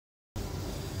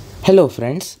Hello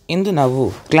friends, ಇಂದು ನಾವು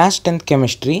class 10th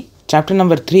chemistry chapter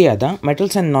number 3 ಆದ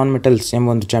metals and non metals ಎಂಬ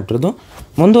ಒಂದು ಚಾಪ್ಟರ್ದು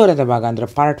ಮುಂದುವರೆದ ಭಾಗ ಅಂದರೆ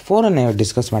ಪಾರ್ಟ್ 4 ಅನ್ನು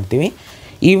ಡಿಸ್ಕಸ್ ಮಾಡ್ತೀವಿ.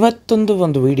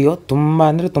 ಇವತ್ತೊಂದು ವಿಡಿಯೋ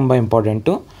ತುಂಬ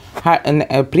ಇಂಪಾರ್ಟೆಂಟು.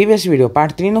 ಪ್ರೀವಿಯಸ್ ವಿಡಿಯೋ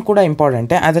ಪಾರ್ಟ್ 3ನೂ ಕೂಡ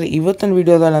ಇಂಪಾರ್ಟೆಂಟೇ, ಆದರೆ ಇವತ್ತೊಂದು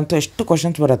ವಿಡಿಯೋದಲ್ಲಂತೂ ಎಷ್ಟು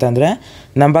ಕ್ವಶನ್ಸ್ ಬರುತ್ತೆ ಅಂದರೆ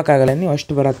ನಂಬೋಕ್ಕಾಗಲ್ಲ, ನೀವು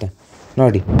ಅಷ್ಟು ಬರುತ್ತೆ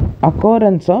ನೋಡಿ.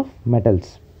 ಅಕೋರೆನ್ಸ್ ಆಫ್ ಮೆಟಲ್ಸ್.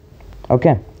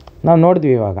 ಓಕೆ, ನಾವು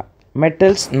ನೋಡಿದ್ವಿ ಇವಾಗ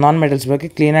ಮೆಟಲ್ಸ್ ನಾನ್ ಮೆಟಲ್ಸ್ ಬಗ್ಗೆ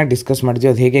ಕ್ಲೀನಾಗಿ ಡಿಸ್ಕಸ್ ಮಾಡಿದ್ವಿ.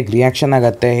 ಅದು ಹೇಗೆ ರಿಯಾಕ್ಷನ್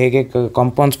ಆಗುತ್ತೆ, ಹೇಗೆ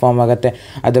ಕಾಂಪೌಂಡ್ಸ್ ಫಾರ್ಮ್ ಆಗುತ್ತೆ,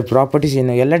 ಅದರ ಪ್ರಾಪರ್ಟೀಸ್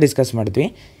ಏನು ಎಲ್ಲ ಡಿಸ್ಕಸ್ ಮಾಡಿದ್ವಿ.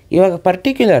 ಇವಾಗ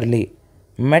ಪರ್ಟಿಕ್ಯುಲರ್ಲಿ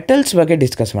ಮೆಟಲ್ಸ್ ಬಗ್ಗೆ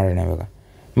ಡಿಸ್ಕಸ್ ಮಾಡೋಣ. ಇವಾಗ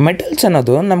ಮೆಟಲ್ಸ್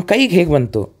ಅನ್ನೋದು ನಮ್ಮ ಕೈಗೆ ಹೇಗೆ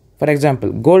ಬಂತು? ಫಾರ್ ಎಕ್ಸಾಂಪಲ್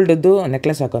ಗೋಲ್ಡದ್ದು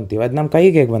ನೆಕ್ಲೆಸ್ ಹಾಕೊತೀವಿ, ಅದು ನಮ್ಮ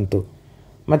ಕೈಗೆ ಹೇಗೆ ಬಂತು?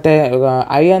 ಮತ್ತು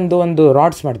ಐಯನ್ದು ಒಂದು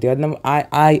ರಾಡ್ಸ್ ಮಾಡ್ತೀವಿ, ಅದು ನಮ್ಮ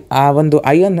ಆ ಒಂದು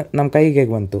ಐಯನ್ ನಮ್ಮ ಕೈಗೆ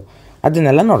ಹೇಗೆ ಬಂತು?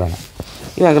 ಅದನ್ನೆಲ್ಲ ನೋಡೋಣ.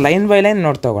 ಇವಾಗ ಲೈನ್ ಬೈ ಲೈನ್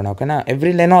ನೋಡ್ತಾ ಹೋಗೋಣ. ಓಕೆನಾ?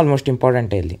 ಎವ್ರಿ ಲೈನು ಆಲ್ಮೋಸ್ಟ್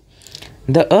ಇಂಪಾರ್ಟೆಂಟೇ ಇಲ್ಲಿ.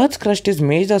 The earth crust is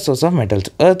major source of metals.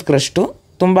 Earth ಕ್ರಸ್ಟು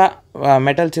ತುಂಬ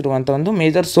ಮೆಟಲ್ಸ್ ಇರುವಂಥ ಒಂದು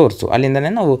ಮೇಜರ್ ಸೋರ್ಸು, ಅಲ್ಲಿಂದನೇ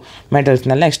ನಾವು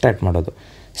ಮೆಟಲ್ಸ್ನೆಲ್ಲ ಎಕ್ಸ್ಟ್ರಾಕ್ಟ್ ಮಾಡೋದು.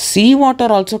 Sea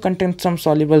water also contains some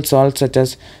soluble salts such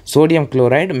as sodium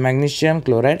chloride, magnesium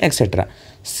chloride etcetera.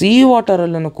 Sea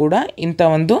ವಾಟರಲ್ಲೂ ಕೂಡ ಇಂಥ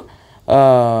ಒಂದು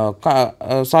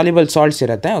ಸಾಲ್ಯುಬಲ್ ಸಾಲ್ಟ್ಸ್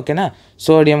ಇರುತ್ತೆ. ಓಕೆನಾ?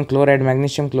 Sodium chloride,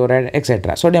 magnesium chloride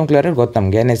etcetera. Sodium chloride ಗೊತ್ತು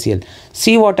ನಮಗೆ, NaCl.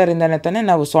 ಸಿ ವಾಟರಿಂದನೇ ತಾನೇ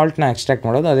ನಾವು ಸಾಲ್ಟ್ನ ಎಕ್ಸ್ಟ್ರಾಕ್ಟ್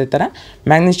ಮಾಡೋದು. ಅದೇ ಥರ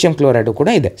ಮ್ಯಾಗ್ನೀಷಿಯಮ್ ಕ್ಲೋರೈಡು ಕೂಡ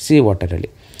ಇದೆ C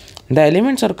ವಾಟರಲ್ಲಿ. The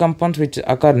elements or compounds which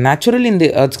occur naturally in the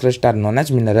earth's crust are known as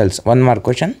minerals. One more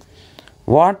question.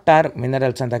 What are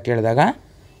minerals ಅಂತ ಕೇಳಿದಾಗ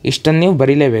ಇಷ್ಟನ್ನು ನೀವು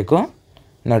ಬರೀಲೇಬೇಕು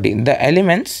ನೋಡಿ. The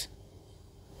elements,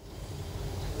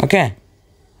 okay,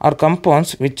 or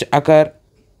compounds which occur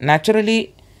naturally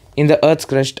in the earth's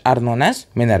crust are known as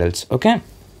minerals. Okay,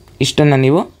 ಇಷ್ಟನ್ನು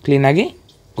ನೀವು ಕ್ಲೀನಾಗಿ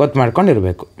ಗೊತ್ತು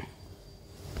ಮಾಡ್ಕೊಂಡಿರಬೇಕು.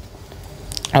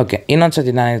 Okay, ಇನ್ನೊಂದು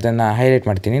ಸತಿ ನಾನು ಇದನ್ನು ಹೈಲೈಟ್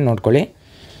ಮಾಡ್ತೀನಿ, ನೋಡ್ಕೊಳ್ಳಿ.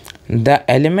 The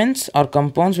elements or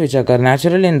compounds which occur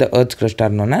naturally in the earth's crust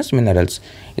are known as minerals.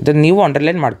 ಇದನ್ನು ನೀವು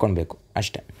ಅಂಡರ್ಲೈನ್ ಮಾಡ್ಕೊಳ್ಬೇಕು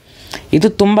ಅಷ್ಟೇ. ಇದು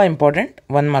ತುಂಬ important.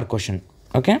 1 mark question.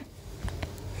 Okay,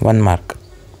 1 mark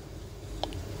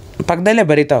ಪಕ್ಕದಲ್ಲೇ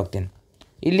ಬರಿತಾ ಹೋಗ್ತೀನಿ.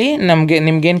 ಇಲ್ಲಿ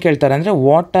ನಿಮ್ಗೇನು ಕೇಳ್ತಾರೆ ಅಂದರೆ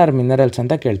ವಾಟ್ ಆರ್ ಮಿನರಲ್ಸ್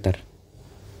ಅಂತ ಕೇಳ್ತಾರೆ.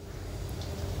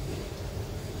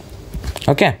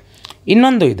 ಓಕೆ,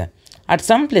 ಇನ್ನೊಂದು ಇದೆ. At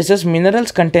some places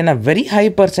minerals contain a very high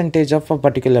percentage of a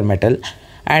particular metal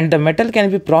and the metal can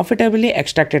be profitably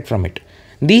extracted from it.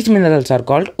 These minerals are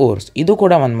called ores. ಇದು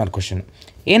ಕೂಡ 1 mark question.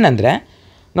 ಏನಂದರೆ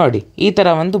ನೋಡಿ, ಈ ಥರ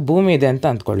ಒಂದು ಭೂಮಿ ಇದೆ ಅಂತ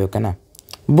ಅಂದ್ಕೊಳ್ಳಿ. ಓಕೆನಾ?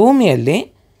 ಭೂಮಿಯಲ್ಲಿ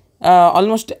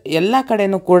ಆಲ್ಮೋಸ್ಟ್ ಎಲ್ಲ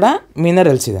ಕಡೆಯೂ ಕೂಡ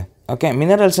ಮಿನರಲ್ಸ್ ಇದೆ. ಓಕೆ,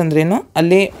 ಮಿನರಲ್ಸ್ ಅಂದ್ರೇನು?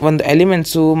 ಅಲ್ಲಿ ಒಂದು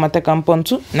ಎಲಿಮೆಂಟ್ಸು ಮತ್ತು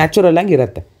ಕಂಪೌಂಡ್ಸು ನ್ಯಾಚುರಲಾಗಿ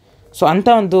ಇರುತ್ತೆ. ಸೊ ಅಂಥ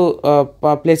ಒಂದು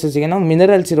ಪ್ಲೇಸಸ್ಸಿಗೆ ನಾವು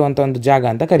ಮಿನರಲ್ಸ್ ಇರುವಂಥ ಒಂದು ಜಾಗ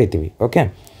ಅಂತ ಕರಿತೀವಿ. ಓಕೆ,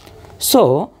 ಸೊ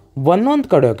ಒಂದೊಂದು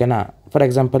ಕಡೆ, ಓಕೆನಾ, ಫಾರ್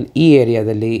ಎಕ್ಸಾಂಪಲ್ ಈ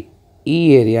ಏರಿಯಾದಲ್ಲಿ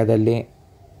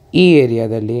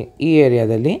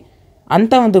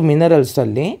ಅಂಥ ಒಂದು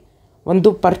ಮಿನರಲ್ಸಲ್ಲಿ ಒಂದು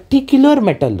particular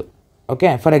metal. Okay,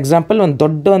 for example ಒಂದು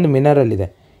ದೊಡ್ಡ ಒಂದು ಮಿನರಲ್ ಇದೆ,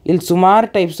 ಇಲ್ಲಿ ಸುಮಾರು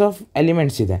ಟೈಪ್ಸ್ ಆಫ್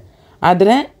ಎಲಿಮೆಂಟ್ಸ್ ಇದೆ.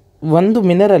 ಆದರೆ ಒಂದು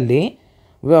ಮಿನರಲ್ಲಿ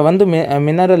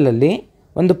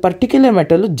ಒಂದು ಪರ್ಟಿಕ್ಯುಲರ್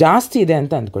ಮೆಟಲ್ಲು ಜಾಸ್ತಿ ಇದೆ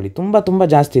ಅಂತ ಅಂದ್ಕೊಳ್ಳಿ, ತುಂಬ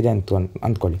ಜಾಸ್ತಿ ಇದೆ ಅಂತ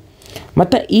ಅಂದ್ಕೊಳ್ಳಿ.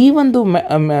 ಮತ್ತು ಈ ಒಂದು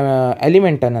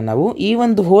ಎಲಿಮೆಂಟನ್ನು ನಾವು ಈ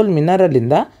ಒಂದು ಹೋಲ್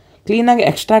ಮಿನರಲ್ಲಿಂದ ಕ್ಲೀನಾಗಿ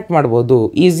ಎಕ್ಸ್ಟ್ರಾಕ್ಟ್ ಮಾಡ್ಬೋದು,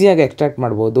 ಈಸಿಯಾಗಿ ಎಕ್ಸ್ಟ್ರಾಕ್ಟ್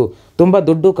ಮಾಡ್ಬೋದು, ತುಂಬ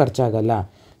ದುಡ್ಡು ಖರ್ಚಾಗಲ್ಲ.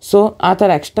 ಸೊ ಆ ಥರ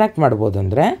ಎಕ್ಸ್ಟ್ರಾಕ್ಟ್ ಮಾಡ್ಬೋದು.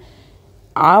 ಅಂದರೆ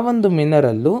ಆ ಒಂದು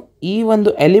ಮಿನರಲ್ಲು ಈ ಒಂದು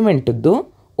ಎಲಿಮೆಂಟದ್ದು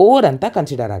ಓರ್ ಅಂತ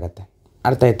ಕನ್ಸಿಡರ್ ಆಗುತ್ತೆ.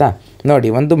 ಅರ್ಥ ಆಯ್ತಾ? ನೋಡಿ,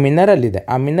 ಒಂದು ಮಿನರಲ್ ಇದೆ,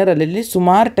 ಆ ಮಿನರಲಲ್ಲಿ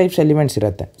ಸುಮಾರು ಟೈಪ್ಸ್ ಎಲಿಮೆಂಟ್ಸ್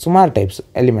ಇರುತ್ತೆ.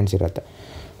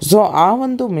 ಸೊ ಆ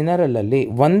ಒಂದು ಮಿನರಲಲ್ಲಿ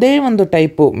ಒಂದೇ ಒಂದು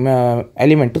ಟೈಪು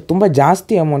ಎಲಿಮೆಂಟು ತುಂಬ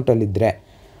ಜಾಸ್ತಿ ಅಮೌಂಟಲ್ಲಿದ್ದರೆ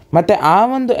ಮತ್ತು ಆ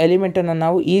ಒಂದು ಎಲಿಮೆಂಟನ್ನು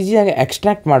ನಾವು ಈಸಿಯಾಗಿ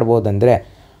ಎಕ್ಸ್ಟ್ರಾಕ್ಟ್ ಮಾಡ್ಬೋದಂದರೆ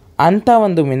ಅಂಥ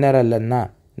ಒಂದು ಮಿನರಲನ್ನು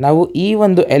ನಾವು ಈ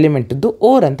ಒಂದು ಎಲಿಮೆಂಟದ್ದು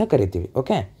ಓರ್ ಅಂತ ಕರಿತೀವಿ.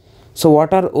 Okay, so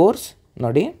what are ಓರ್ಸ್?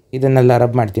 ನೋಡಿ, ಇದನ್ನೆಲ್ಲ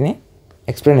ರಬ್ ಮಾಡ್ತೀನಿ,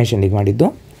 ಎಕ್ಸ್ಪ್ಲನೇಷನ್ಗೆ ಮಾಡಿದ್ದು.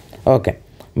 Okay,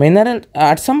 mineral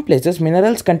at some places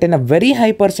minerals contain a very high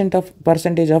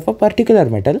percentage of a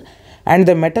particular metal and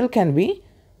the metal can be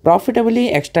ಪ್ರಾಫಿಟಬಲಿ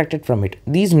extracted from it.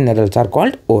 These minerals are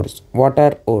called ಓರ್ಸ್. What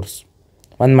are ಓರ್ಸ್?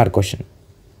 1 mark question.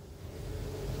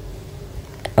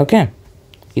 Okay,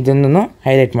 ಇದನ್ನು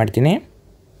highlight ಮಾಡ್ತೀನಿ,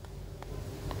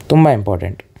 ತುಂಬ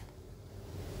important,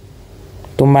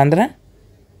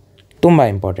 ತುಂಬ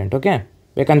important. Okay,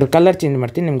 ಬೇಕಂದ್ರೆ colour change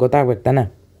ಮಾಡ್ತೀನಿ, ನಿಮ್ಗೆ ಗೊತ್ತಾಗ್ಬೇಕು ತಾನೆ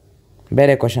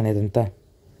ಬೇರೆ question ಇದಂತ.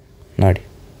 ನೋಡಿ,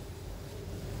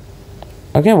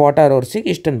 ಓಕೆ, ವಾಟರ್ ಓರ್ಸಿಗೆ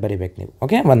ಇಷ್ಟನ್ನು ಬರಿಬೇಕು ನೀವು.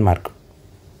 ಓಕೆ, 1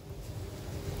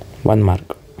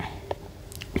 ಮಾರ್ಕ್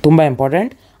ತುಂಬ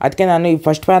ಇಂಪಾರ್ಟೆಂಟ್. ಅದಕ್ಕೆ ನಾನು ಈ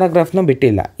ಫಸ್ಟ್ ಪ್ಯಾರಾಗ್ರಾಫ್ನೂ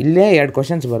ಬಿಟ್ಟಿಲ್ಲ, ಇಲ್ಲೇ 2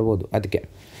 ಕ್ವಶನ್ಸ್ ಬರ್ಬೋದು ಅದಕ್ಕೆ.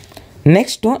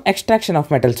 ನೆಕ್ಸ್ಟು ಎಕ್ಸ್ಟ್ರಾಕ್ಷನ್ ಆಫ್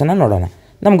ಮೆಟಲ್ಸನ್ನು ನೋಡೋಣ.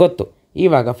 ನಮ್ಗೆ ಗೊತ್ತು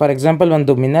ಇವಾಗ ಫಾರ್ ಎಕ್ಸಾಂಪಲ್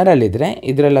ಒಂದು ಮಿನರಲ್ ಇದ್ದರೆ,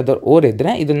 ಇದರಲ್ಲಿ ಅದು ಓರ್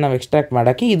ಇದ್ದರೆ ಇದನ್ನು ನಾವು ಎಕ್ಸ್ಟ್ರಾಕ್ಟ್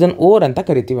ಮಾಡೋಕ್ಕೆ ಇದನ್ನು ಓರ್ ಅಂತ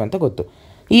ಕರಿತೀವಿ ಅಂತ ಗೊತ್ತು.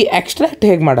 ಈ ಎಕ್ಸ್ಟ್ರಾಕ್ಟ್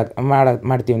ಹೇಗೆ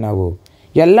ಮಾಡ್ತೀವಿ ನಾವು?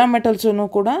 ಎಲ್ಲ ಮೆಟಲ್ಸೂ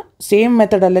ಕೂಡ ಸೇಮ್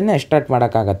ಮೆಥಡಲ್ಲೇ ಎಕ್ಸ್ಟ್ರಾಕ್ಟ್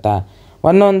ಮಾಡೋಕ್ಕಾಗತ್ತಾ?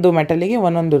 ಒಂದೊಂದು ಮೆಟಲಿಗೆ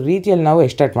ಒಂದೊಂದು ರೀತಿಯಲ್ಲಿ ನಾವು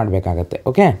ಎಕ್ಸ್ಟ್ರಾಕ್ಟ್ ಮಾಡಬೇಕಾಗತ್ತೆ.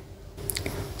 ಓಕೆ,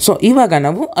 ಸೊ ಇವಾಗ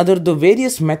ನಾವು ಅದರದ್ದು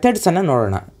ವೇರಿಯಸ್ ಮೆಥಡ್ಸನ್ನು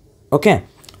ನೋಡೋಣ. ಓಕೆ,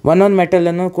 ಒಂದೊಂದು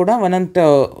ಮೆಟಲನ್ನು ಕೂಡ ಒಂದೊಂದು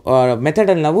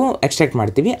ಮೆಥಡಲ್ಲಿ ನಾವು ಎಕ್ಸ್ಟ್ರಾಕ್ಟ್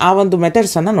ಮಾಡ್ತೀವಿ. ಆ ಒಂದು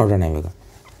ಮೆಥಡ್ಸನ್ನು ನೋಡೋಣ. ಇವಾಗ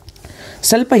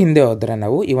ಸ್ವಲ್ಪ ಹಿಂದೆ ಹೋದರೆ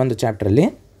ನಾವು ಈ ಒಂದು ಚಾಪ್ಟ್ರಲ್ಲಿ,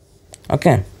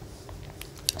 ಓಕೆ,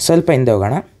 ಸ್ವಲ್ಪ ಹಿಂದೆ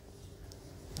ಹೋಗೋಣ.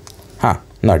 ಹಾಂ,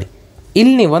 ನೋಡಿ,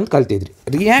 ಇಲ್ಲಿ ನೀವು ಒಂದು ಕಲ್ತಿದ್ರಿ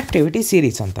ರಿಯಾಕ್ಟಿವಿಟಿ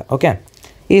ಸೀರೀಸ್ ಅಂತ. ಓಕೆ,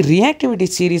 ಈ ರಿಯಾಕ್ಟಿವಿಟಿ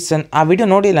ಸೀರೀಸನ್ನು ಆ ವಿಡಿಯೋ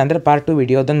ನೋಡಿಲ್ಲ ಅಂದರೆ ಪಾರ್ಟ್ 2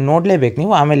 ವಿಡಿಯೋ ಅದನ್ನು ನೋಡಲೇಬೇಕು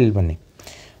ನೀವು. ಆಮೇಲೆ ಇಲ್ಲಿ ಬನ್ನಿ.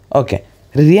 ಓಕೆ,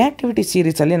 ರಿಯಾಕ್ಟಿವಿಟಿ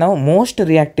ಸೀರೀಸಲ್ಲಿ ನಾವು ಮೋಸ್ಟ್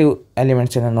ರಿಯಾಕ್ಟಿವ್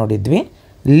ಎಲಿಮೆಂಟ್ಸನ್ನು ನೋಡಿದ್ವಿ,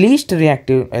 ಲೀಸ್ಟ್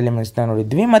ರಿಯಾಕ್ಟಿವ್ ಎಲಿಮೆಂಟ್ಸ್ನ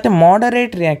ನೋಡಿದ್ವಿ, ಮತ್ತು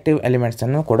ಮಾಡರೇಟ್ ರಿಯಾಕ್ಟಿವ್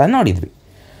ಎಲಿಮೆಂಟ್ಸನ್ನು ಕೂಡ ನೋಡಿದ್ವಿ.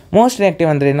 ಮೋಸ್ಟ್ ರಿಯಾಕ್ಟಿವ್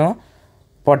ಅಂದ್ರೇನು?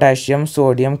 Potassium,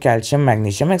 sodium, calcium,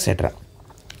 magnesium etcetera.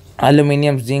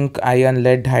 Aluminium, zinc, iron,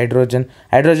 LED,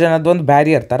 hydrogen ಅದೊಂದು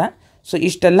ಬ್ಯಾರಿಯರ್ ಥರ. ಸೊ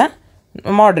ಇಷ್ಟೆಲ್ಲ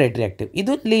ಮಾಡರೇಟ್ ರಿಯಾಕ್ಟಿವ್,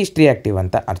 ಇದು ಲೀಸ್ಟ್ ರಿಯಾಕ್ಟಿವ್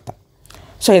ಅಂತ ಅರ್ಥ.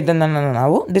 ಸೊ ಇದನ್ನು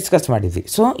ನಾವು ಡಿಸ್ಕಸ್ ಮಾಡಿದ್ವಿ.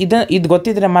 ಸೊ ಇದು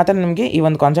ಗೊತ್ತಿದ್ದರೆ ಮಾತ್ರ ನಿಮಗೆ ಈ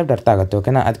ಒಂದು ಕಾನ್ಸೆಪ್ಟ್ ಅರ್ಥ ಆಗುತ್ತೆ.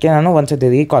 ಓಕೆನಾ? ಅದಕ್ಕೆ ನಾನು ಒಂದು ಸತಿ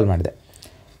ರೀಕಾಲ್ ಮಾಡಿದೆ.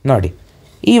 ನೋಡಿ,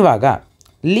 ಇವಾಗ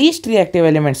ಲೀಸ್ಟ್ ರಿಯಾಕ್ಟಿವ್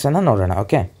ಎಲಿಮೆಂಟ್ಸನ್ನು ನೋಡೋಣ.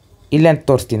 ಓಕೆ, ಇಲ್ಲೇ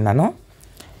ತೋರಿಸ್ತೀನಿ ನಾನು.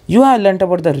 You have learned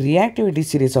about the reactivity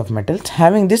series of metals.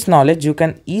 Having this knowledge you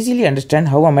can easily understand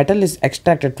how a metal is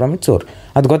extracted from its source.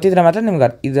 ಅದು ಗೊತ್ತಿದ್ದರೆ ಮಾತ್ರ ನಿಮ್ಗೆ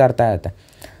ಇದು ಅರ್ಥ ಆಗುತ್ತೆ.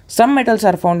 Some metals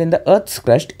are found in the earth's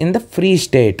crust in the free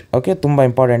state. Okay, ತುಂಬ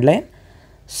important line.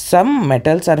 Some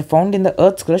metals are found in the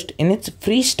earth's crust in its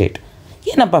free state.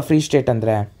 ಏನಪ್ಪ free state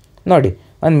ಅಂದರೆ? ನೋಡಿ,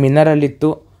 ಒಂದು ಮಿನರಲ್ ಇತ್ತು,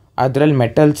 ಅದರಲ್ಲಿ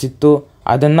ಮೆಟಲ್ಸ್ ಇತ್ತು,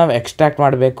 ಅದನ್ನು ನಾವು ಎಕ್ಸ್ಟ್ರಾಕ್ಟ್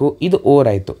ಮಾಡಬೇಕು, ಇದು ಓರ್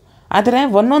ಆಯಿತು. ಆದರೆ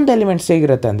ಒಂದೊಂದು ಎಲಿಮೆಂಟ್ಸ್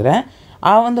ಹೇಗಿರುತ್ತೆ ಅಂದರೆ,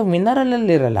 ಆ ಒಂದು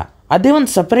ಮಿನರಲಲ್ಲಿರಲ್ಲ, ಅದೇ ಒಂದು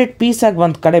ಸಪ್ರೇಟ್ ಪೀಸಾಗಿ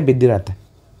ಒಂದು ಕಡೆ ಬಿದ್ದಿರತ್ತೆ.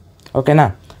 ಓಕೆನಾ?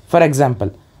 ಫಾರ್ ಎಕ್ಸಾಂಪಲ್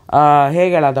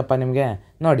ಹೇಗೆ ಹೇಳೋದಪ್ಪ ನಿಮಗೆ?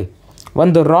 ನೋಡಿ,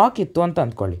 ಒಂದು ರಾಕ್ ಇತ್ತು ಅಂತ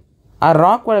ಅಂದ್ಕೊಳ್ಳಿ. ಆ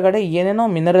ರಾಕ್ ಒಳಗಡೆ ಏನೇನೋ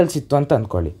ಮಿನರಲ್ಸ್ ಇತ್ತು ಅಂತ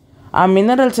ಅಂದ್ಕೊಳ್ಳಿ. ಆ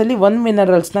ಮಿನರಲ್ಸಲ್ಲಿ ಒಂದು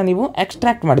ಮಿನರಲ್ಸ್ನ ನೀವು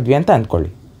ಎಕ್ಸ್ಟ್ರಾಕ್ಟ್ ಮಾಡಿದ್ವಿ ಅಂತ ಅಂದ್ಕೊಳ್ಳಿ.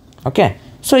 ಓಕೆ,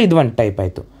 ಸೊ ಇದು ಒಂದು ಟೈಪ್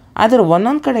ಆಯಿತು. ಆದರೆ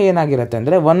ಒಂದೊಂದು ಕಡೆ ಏನಾಗಿರುತ್ತೆ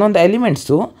ಅಂದರೆ, ಒಂದೊಂದು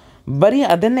ಎಲಿಮೆಂಟ್ಸು ಬರೀ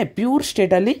ಅದನ್ನೇ ಪ್ಯೂರ್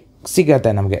ಸ್ಟೇಟಲ್ಲಿ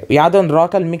ಸಿಗುತ್ತೆ ನಮಗೆ. ಯಾವುದೋ ಒಂದು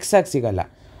ರಾಕಲ್ಲಿ ಮಿಕ್ಸಾಗಿ ಸಿಗೋಲ್ಲ,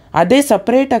 ಅದೇ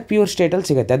ಸಪ್ರೇಟಾಗಿ ಪ್ಯೂರ್ ಸ್ಟೇಟಲ್ಲಿ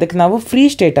ಸಿಗುತ್ತೆ. ಅದಕ್ಕೆ ನಾವು ಫ್ರೀ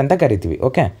ಸ್ಟೇಟ್ ಅಂತ ಕರಿತೀವಿ.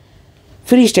 ಓಕೆ,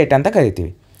 ಫ್ರೀ ಸ್ಟೇಟ್ ಅಂತ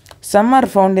ಕರಿತೀವಿ. Some are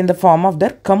found in the form of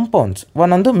there compounds.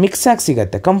 ಒಂದೊಂದು ಮಿಕ್ಸ್ ಆಗಿ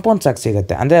ಸಿಗುತ್ತೆ, ಕಂಪೌಂಡ್ಸ್ ಆಗಿ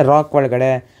ಸಿಗುತ್ತೆ, ಅಂದರೆ ರಾಕ್ ಒಳಗಡೆ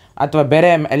ಅಥವಾ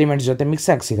ಬೇರೆ ಎಲಿಮೆಂಟ್ಸ್ ಜೊತೆ ಮಿಕ್ಸ್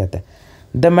ಆಗಿ ಸಿಗುತ್ತೆ.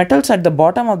 The metals at the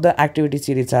bottom of the activity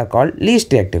series are called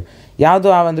list reactive. ಯಾವುದು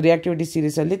ಆ ಒಂದು ರಿಯಾಕ್ಟಿವಿಟಿ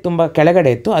ಸೀರೀಸಲ್ಲಿ ತುಂಬ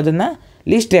ಕೆಳಗಡೆ ಇತ್ತು ಅದನ್ನು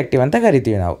ಲೀಸ್ಟ್ ರಿಯಾಕ್ಟಿವ್ ಅಂತ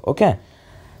ಕರಿತೀವಿ ನಾವು. Okay,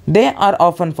 they are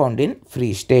often found in free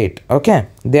state. Okay,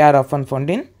 they are often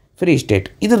found in free state.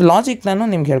 ಇದ್ರ ಲಾಜಿಕ್ ನಾನು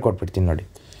ನಿಮ್ಗೆ ಹೇಳ್ಕೊಟ್ಬಿಡ್ತೀನಿ. ನೋಡಿ,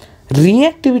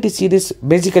 ರಿಯಾಕ್ಟಿವಿಟಿ ಸೀರೀಸ್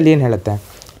ಬೇಸಿಕಲಿ ಏನು ಹೇಳುತ್ತೆ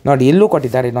ನೋಡಿ, ಎಲ್ಲೂ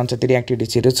ಕೊಟ್ಟಿದ್ದಾರೆ ಇನ್ನೊಂದು ಸತಿ ರಿಯಾಕ್ಟಿವಿಟಿ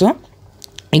ಸೀರೀಸು.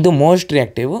 ಇದು ಮೋಸ್ಟ್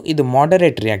ರಿಯಾಕ್ಟಿವ್, ಇದು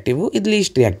ಮಾಡರೇಟ್ ರಿಯಾಕ್ಟಿವ್, ಇದು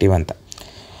ಲೀಸ್ಟ್ ರಿಯಾಕ್ಟಿವ್ ಅಂತ.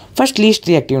 ಫಸ್ಟ್ ಲೀಸ್ಟ್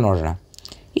ರಿಯಾಕ್ಟಿವ್ ನೋಡೋಣ.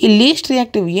 ಈ ಲೀಸ್ಟ್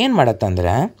ರಿಯಾಕ್ಟಿವ್ ಏನು ಮಾಡುತ್ತೆ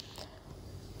ಅಂದರೆ,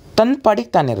 ತನ್ನ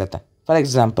ಪಾಡಿಗೆ ತಾನಿರುತ್ತೆ. ಫಾರ್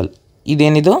ಎಕ್ಸಾಂಪಲ್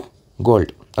ಇದೇನಿದು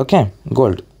ಗೋಲ್ಡ್. ಓಕೆ,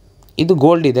 ಇದು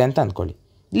ಗೋಲ್ಡ್ ಇದೆ ಅಂತ ಅಂದ್ಕೊಳ್ಳಿ.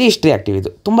 ಲೀಸ್ಟ್ ರಿಯಾಕ್ಟಿವ್, ಇದು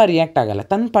ತುಂಬ ರಿಯಾಕ್ಟ್ ಆಗೋಲ್ಲ,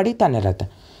 ತನ್ನ ಪಾಡಿಗೆ ತಾನಿರುತ್ತೆ.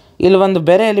 ಇಲ್ಲಿ ಒಂದು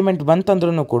ಬೇರೆ ಎಲಿಮೆಂಟ್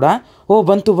ಬಂತಂದ್ರೂ ಕೂಡ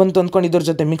ಬಂತು ಅಂದ್ಕೊಂಡು ಇದ್ರ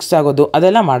ಜೊತೆ ಮಿಕ್ಸ್ ಆಗೋದು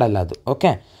ಅದೆಲ್ಲ ಮಾಡಲ್ಲ ಅದು.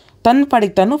 ಓಕೆ, ತನ್ನ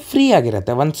ಪಾಡಿಗೆ ತಾನು ಫ್ರೀ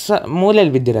ಆಗಿರುತ್ತೆ, ಒಂದು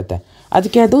ಮೂಲೆಯಲ್ಲಿ ಬಿದ್ದಿರುತ್ತೆ.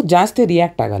 ಅದಕ್ಕೆ ಅದು ಜಾಸ್ತಿ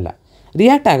ರಿಯಾಕ್ಟ್ ಆಗಲ್ಲ.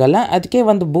 ಅದಕ್ಕೆ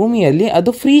ಒಂದು ಭೂಮಿಯಲ್ಲಿ ಅದು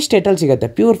ಫ್ರೀ ಸ್ಟೇಟಲ್ಲಿ ಸಿಗುತ್ತೆ,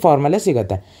 ಪ್ಯೂರ್ ಫಾರ್ಮಲ್ಲೇ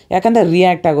ಸಿಗುತ್ತೆ. ಯಾಕಂದರೆ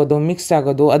ರಿಯಾಕ್ಟ್ ಆಗೋದು, ಮಿಕ್ಸ್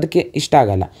ಆಗೋದು ಅದಕ್ಕೆ ಇಷ್ಟ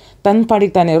ಆಗಲ್ಲ, ತನ್ನ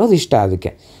ಪಾಡಿಗೆ ತಾನೇ ಇರೋದು ಇಷ್ಟ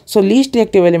ಅದಕ್ಕೆ. ಸೊ ಲೀಸ್ಟ್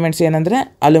ರಿಯಾಕ್ಟಿವ್ ಎಲಿಮೆಂಟ್ಸ್ ಏನಂದರೆ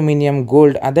ಅಲ್ಯೂಮಿನಿಯಂ,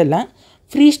 ಗೋಲ್ಡ್ ಅದೆಲ್ಲ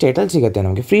ಫ್ರೀ ಸ್ಟೇಟಲ್ಲಿ ಸಿಗುತ್ತೆ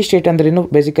ನಮಗೆ. ಫ್ರೀ ಸ್ಟೇಟ್ ಅಂದ್ರೇನು?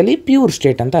 ಬೇಸಿಕಲಿ ಪ್ಯೂರ್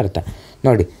ಸ್ಟೇಟ್ ಅಂತ ಅರ್ಥ.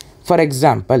 ನೋಡಿ, for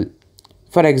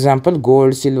example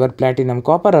gold, silver, platinum,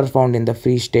 copper are found in the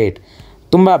free state.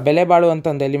 ತುಂಬ ಬೆಲೆ ಬಾಳುವಂಥ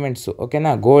ಒಂದು ಎಲಿಮೆಂಟ್ಸು.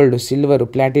 ಓಕೆನಾ? ಗೋಲ್ಡು, ಸಿಲ್ವರು,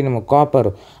 ಪ್ಲಾಟಿನಮು, ಕಾಪರು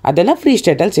ಅದೆಲ್ಲ ಫ್ರೀ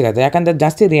ಸ್ಟೇಟಲ್ಲಿ ಸಿಗುತ್ತೆ, ಯಾಕಂದರೆ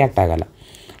ಜಾಸ್ತಿ ರಿಯಾಕ್ಟ್ ಆಗಲ್ಲ.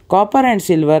 Copper and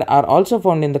silver are also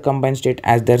found in the combine state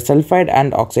as there sulphide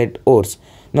and oxide ಓರ್ಸ್.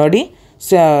 ನೋಡಿ,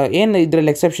 ಏನು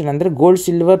ಇದರಲ್ಲಿ ಎಕ್ಸೆಪ್ಷನ್ ಅಂದರೆ gold,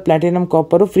 silver, platinum,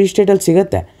 copper free ಸ್ಟೇಟಲ್ಲಿ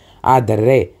ಸಿಗುತ್ತೆ.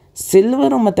 ಆದರೆ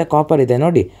ಸಿಲ್ವರು ಮತ್ತು ಕಾಪರ್ ಇದೆ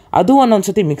ನೋಡಿ, ಅದು ಒಂದೊಂದು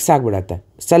ಸತಿ ಮಿಕ್ಸ್ ಆಗಿಬಿಡತ್ತೆ.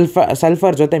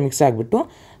 ಸಲ್ಫರ್ ಜೊತೆ ಮಿಕ್ಸ್ ಆಗಿಬಿಟ್ಟು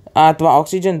ಅಥವಾ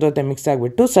ಆಕ್ಸಿಜನ್ ಜೊತೆ ಮಿಕ್ಸ್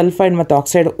ಆಗಿಬಿಟ್ಟು ಸಲ್ಫೈಡ್ ಮತ್ತು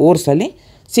ಆಕ್ಸೈಡ್ ಓರ್ಸಲ್ಲಿ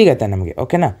ಸಿಗುತ್ತೆ ನಮಗೆ.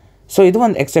 ಓಕೆನಾ? ಸೊ ಇದು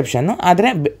ಒಂದು ಎಕ್ಸೆಪ್ಷನ್ನು. ಆದರೆ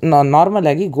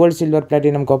ನಾರ್ಮಲಾಗಿ gold, silver,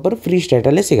 platinum, copper free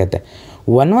ಸ್ಟೇಟಲ್ಲೇ ಸಿಗುತ್ತೆ.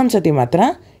 ಒಂದು ಸತಿ ಮಾತ್ರ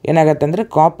ಏನಾಗುತ್ತೆ ಅಂದರೆ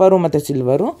ಕಾಪರು ಮತ್ತು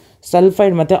ಸಿಲ್ವರು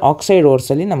ಸಲ್ಫೈಡ್ ಮತ್ತು ಆಕ್ಸೈಡ್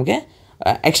ಓರ್ಸಲ್ಲಿ ನಮಗೆ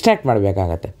ಎಕ್ಸ್ಟ್ರಾಕ್ಟ್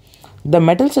ಮಾಡಬೇಕಾಗತ್ತೆ. The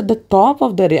metals at the top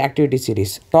of the activity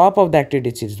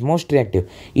series most reactive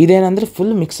ಇದೇನಂದರೆ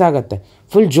full mix ಆಗುತ್ತೆ,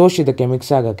 ಫುಲ್ ಜೋಶ್ ಇದಕ್ಕೆ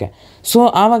ಮಿಕ್ಸ್ ಆಗೋಕ್ಕೆ. ಸೊ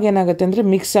ಆವಾಗ ಏನಾಗುತ್ತೆ ಅಂದರೆ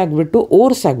ಮಿಕ್ಸ್ ಆಗಿಬಿಟ್ಟು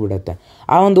ಓರ್ಸ್ ಆಗಿಬಿಡುತ್ತೆ.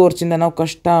 ಆ ಒಂದು ಓರ್ಸಿಂದ ನಾವು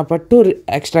ಕಷ್ಟಪಟ್ಟು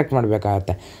ಎಕ್ಸ್ಟ್ರಾಕ್ಟ್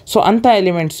ಮಾಡಬೇಕಾಗತ್ತೆ. ಸೊ ಅಂಥ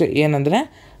ಎಲಿಮೆಂಟ್ಸ್ ಏನಂದರೆ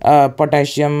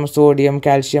potassium, sodium,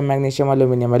 calcium, magnesium,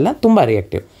 aluminium ಎಲ್ಲ ತುಂಬ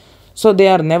reactive. So they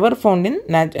are never found in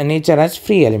nature as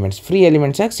free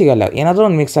elements ಆಗಿ ಸಿಗೋಲ್ಲ, ಏನಾದರೂ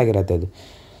ಒಂದು ಮಿಕ್ಸ್ ಆಗಿರುತ್ತೆ ಅದು.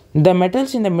 The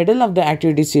metals in the middle of the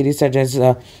activity series such as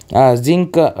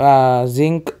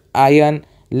zinc, iron,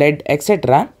 lead,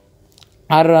 etc.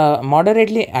 are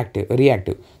moderately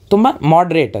reactive. ತುಂಬ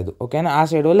moderate ಅದು. ಓಕೆನಾ? ಆ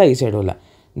ಸೈಡ್ ಹೋಲ್ಲ, ಈ side ಹೋಲ್ಲ.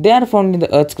 They are found in the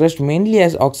earth's crust mainly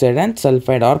as oxide and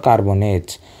sulfide or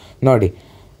carbonates. ನೋಡಿ,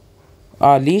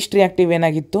 list reactive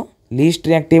ಏನಾಗಿತ್ತು? List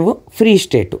ರಿಯಾಕ್ಟಿವು, free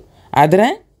state. ಆದರೆ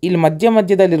ಇಲ್ಲಿ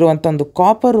ಮಧ್ಯದಲ್ಲಿರುವಂಥ ಒಂದು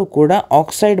ಕಾಪರು ಕೂಡ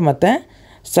ಆಕ್ಸೈಡ್ ಮತ್ತು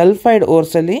ಸಲ್ಫೈಡ್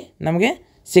ಓರ್ಸಲ್ಲಿ ನಮಗೆ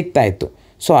ಸಿಗ್ತಾಯಿತ್ತು.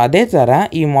 ಸೊ ಅದೇ ಥರ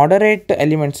ಈ ಮಾಡರೇಟ್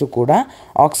ಎಲಿಮೆಂಟ್ಸು ಕೂಡ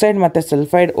ಆಕ್ಸೈಡ್ ಮತ್ತು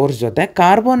ಸಲ್ಫೈಡ್ ಓರ್ಸ್ ಜೊತೆ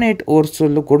ಕಾರ್ಬೋನೇಟ್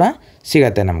ಓರ್ಸಲ್ಲೂ ಕೂಡ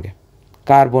ಸಿಗತ್ತೆ ನಮಗೆ,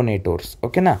 ಕಾರ್ಬೋನೇಟ್ ಓರ್ಸ್.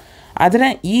 ಓಕೆನಾ. ಆದರೆ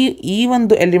ಈ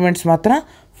ಒಂದು ಎಲಿಮೆಂಟ್ಸ್ ಮಾತ್ರ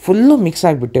ಫುಲ್ಲು ಮಿಕ್ಸ್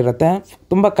ಆಗಿಬಿಟ್ಟಿರುತ್ತೆ,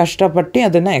 ತುಂಬ ಕಷ್ಟಪಟ್ಟು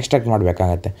ಅದನ್ನು ಎಕ್ಸ್ಟ್ರಾಕ್ಟ್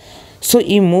ಮಾಡಬೇಕಾಗತ್ತೆ. ಸೊ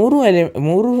ಈ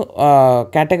ಮೂರು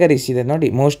ಕ್ಯಾಟಗರೀಸ್ ಇದೆ ನೋಡಿ,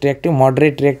 most reactive,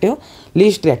 moderate reactive,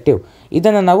 list reactive.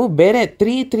 ಇದನ್ನು ನಾವು ಬೇರೆ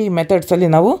ತ್ರೀ ಮೆಥಡ್ಸಲ್ಲಿ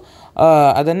ನಾವು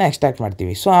ಅದನ್ನು ಎಕ್ಸ್ಟ್ರಾಕ್ಟ್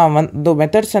ಮಾಡ್ತೀವಿ. ಸೊ ಆ ಒಂದು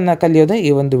ಮೆಥಡ್ಸನ್ನು ಕಲಿಯೋದೇ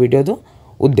ಈ ಒಂದು ವಿಡಿಯೋದು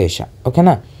ಉದ್ದೇಶ.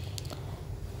 ಓಕೆನಾ.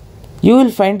 You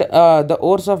will find the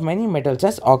ಓರ್ಸ್ of many metals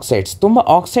as oxides. ತುಂಬ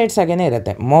ಆಕ್ಸೈಡ್ಸ್ ಆಗೇ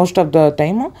ಇರುತ್ತೆ. ಮೋಸ್ಟ್ ಆಫ್ ದ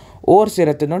ಟೈಮು ಓರ್ಸ್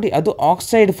ಇರುತ್ತೆ ನೋಡಿ, ಅದು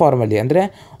ಆಕ್ಸೈಡ್ ಫಾರ್ಮಲ್ಲಿ, ಅಂದರೆ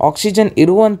ಆಕ್ಸಿಜನ್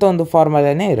ಇರುವಂಥ ಒಂದು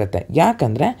ಫಾರ್ಮಲ್ಲೇ ಇರುತ್ತೆ.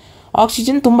 ಯಾಕಂದರೆ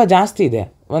ಆಕ್ಸಿಜನ್ ತುಂಬ ಜಾಸ್ತಿ ಇದೆ,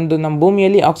 ನಮ್ಮ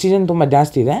ಭೂಮಿಯಲ್ಲಿ ಆಕ್ಸಿಜನ್ ತುಂಬ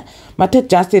ಜಾಸ್ತಿ ಇದೆ ಮತ್ತು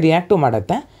ಜಾಸ್ತಿ ರಿಯಾಕ್ಟು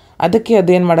ಮಾಡುತ್ತೆ. ಅದಕ್ಕೆ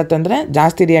ಅದೇನು ಮಾಡುತ್ತೆ ಅಂದರೆ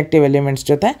ಜಾಸ್ತಿ ರಿಯಾಕ್ಟಿವ್ ಎಲಿಮೆಂಟ್ಸ್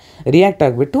ಜೊತೆ ರಿಯಾಕ್ಟ್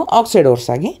ಆಗಿಬಿಟ್ಟು ಆಕ್ಸೈಡ್ ಓರ್ಸ್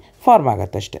ಆಗಿ ಫಾರ್ಮ್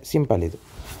ಆಗುತ್ತೆ ಅಷ್ಟೇ. ಸಿಂಪಲ್ ಇದು.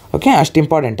 ಓಕೆ, ಅಷ್ಟು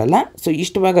ಇಂಪಾರ್ಟೆಂಟ್ ಅಲ್ಲ. ಸೊ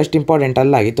ಇಷ್ಟು ಭಾಗ ಅಷ್ಟು ಇಂಪಾರ್ಟೆಂಟ್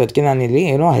ಅಲ್ಲ ಆಗಿತ್ತು, ಅದಕ್ಕೆ ನಾನಿಲ್ಲಿ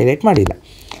ಏನೂ ಹೈಲೈಟ್ ಮಾಡಿಲ್ಲ.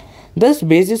 Thus,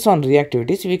 basis on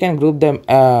reactivities, we can group the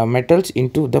metals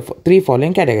into the three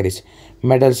following categories: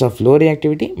 metals of low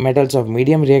reactivity, metals of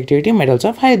medium reactivity, metals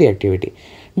of high reactivity.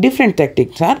 Different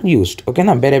techniques are used. Okay,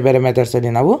 na ಬೇರೆ methods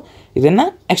ಅಲ್ಲಿ ನಾವು ಇದನ್ನು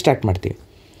extract ಮಾಡ್ತೀವಿ.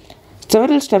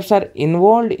 Several steps are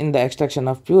involved in the extraction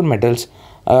of pure metals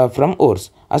from ores.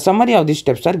 A summary of these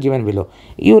steps are given below.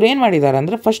 ಇವ್ರು ಏನು ಮಾಡಿದ್ದಾರೆ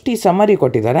ಅಂದರೆ first ಈ ಸಮ್ಮರಿ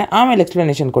ಕೊಟ್ಟಿದ್ದಾರೆ, ಆಮೇಲೆ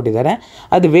ಎಕ್ಸ್ಪ್ಲನೇಷನ್ ಕೊಟ್ಟಿದ್ದಾರೆ.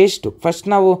 ಅದು ವೇಸ್ಟು. ಫಸ್ಟ್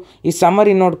ನಾವು ಈ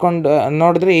ಸಮ್ಮರಿ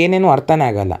ನೋಡಿದ್ರೆ ಏನೇನು ಅರ್ಥನೇ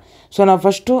ಆಗಲ್ಲ. ಸೊ ನಾವು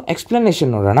ಫಸ್ಟು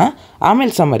ಎಕ್ಸ್ಪ್ಲನೇಷನ್ ನೋಡೋಣ,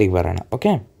 ಆಮೇಲೆ ಸಮ್ಮರಿಗೆ ಬರೋಣ.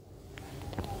 ಓಕೆ,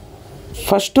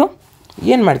 ಫಸ್ಟು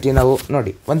ಏನು ಮಾಡ್ತೀವಿ ನಾವು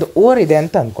ನೋಡಿ, ಒಂದು ಓರ್ ಇದೆ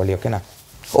ಅಂತ ಅಂದ್ಕೊಳ್ಳಿ. ಓಕೆನಾ.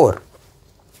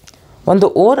 ಒಂದು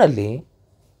ಓರಲ್ಲಿ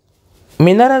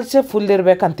ಮಿನರಲ್ಸೇ ಫುಲ್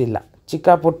ಇರಬೇಕಂತಿಲ್ಲ, ಚಿಕ್ಕ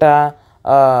ಪುಟ್ಟ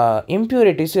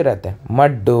ಇಂಪ್ಯೂರಿಟೀಸು ಇರುತ್ತೆ,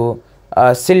 ಮಡ್ಡು,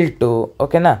 ಸಿಲ್ಟು.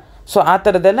 ಓಕೆನಾ. ಸೊ ಆ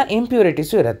ಥರದ್ದೆಲ್ಲ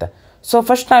ಇಂಪ್ಯೂರಿಟೀಸು ಇರುತ್ತೆ. ಸೊ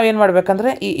ಫಸ್ಟ್ ನಾವೇನು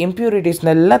ಮಾಡಬೇಕಂದ್ರೆ ಈ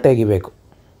ಇಂಪ್ಯೂರಿಟೀಸ್ನೆಲ್ಲ ತೆಗಿಬೇಕು,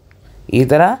 ಈ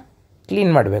ಥರ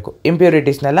ಕ್ಲೀನ್ ಮಾಡಬೇಕು,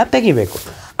 ಇಂಪ್ಯೂರಿಟೀಸ್ನೆಲ್ಲ ತೆಗಿಬೇಕು.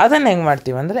 ಅದನ್ನು ಹೆಂಗೆ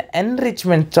ಮಾಡ್ತೀವಿ ಅಂದರೆ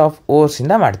ಎನ್ರಿಚ್ಮೆಂಟ್ಸ್ ಆಫ್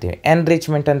ಓರ್ಸಿಂದ ಮಾಡ್ತೀವಿ.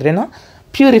 ಎನ್ರಿಚ್ಮೆಂಟ್ ಅಂದ್ರೇನು?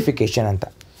 ಪ್ಯೂರಿಫಿಕೇಷನ್ ಅಂತ.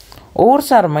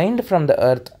 ಓರ್ಸ್ R ಮೈನ್ಡ್ from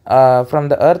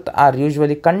the earth R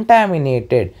usually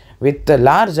contaminated with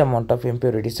large amount of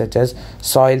impurities such as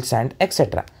soil, and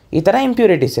etcetera. ಈ ಥರ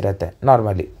ಇಂಪ್ಯೂರಿಟೀಸ್ ಇರುತ್ತೆ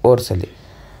ನಾರ್ಮಲಿ ಓರ್ಸಲ್ಲಿ,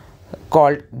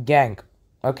 ಕಾಲ್ಡ್ ಗ್ಯಾಂಗ್.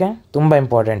 ಓಕೆ, ತುಂಬ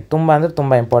ಇಂಪಾರ್ಟೆಂಟ್, ತುಂಬ ಅಂದರೆ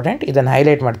ತುಂಬ ಇಂಪಾರ್ಟೆಂಟ್. ಇದನ್ನು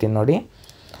ಹೈಲೈಟ್ ಮಾಡ್ತೀನಿ ನೋಡಿ.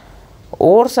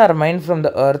 ಓರ್ಸ್ R ಮೈನ್ಡ್ from the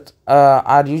earth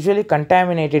R usually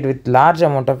contaminated with large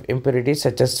amount of impurities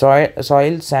such as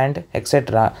soil, and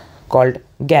etcetera, called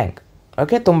gang.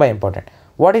 Okay, ತುಂಬ ಇಂಪಾರ್ಟೆಂಟ್.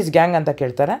 ವಾಟ್ ಈಸ್ ಗ್ಯಾಂಗ್ ಅಂತ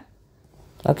ಕೇಳ್ತಾರೆ.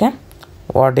 Okay,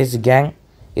 what is gang?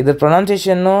 ಇದ್ರ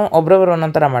ಪ್ರೊನೌನ್ಸಿಯೇಷನ್ನು ಒಬ್ರೊಬ್ರು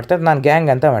ಒಂದೊಂದು ಥರ ಮಾಡ್ತಾರೆ, ನಾನು ಗ್ಯಾಂಗ್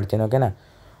ಅಂತ ಮಾಡ್ತೀನಿ. ಓಕೆನಾ.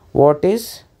 What is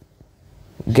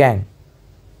gang?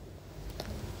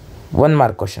 1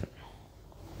 mark question.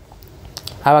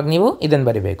 ಆವಾಗ ನೀವು ಇದನ್ನು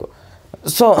ಬರಿಬೇಕು.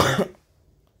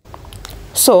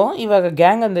 ಸೊ ಇವಾಗ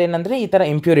ಗ್ಯಾಂಗ್ ಅಂದರೆ ಏನಂದರೆ ಈ ಥರ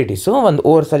ಇಂಪ್ಯೂರಿಟೀಸು, ಒಂದು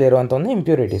ಓರ್ಸಲ್ಲಿರುವಂಥ ಒಂದು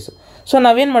ಇಂಪ್ಯೂರಿಟೀಸು. ಸೊ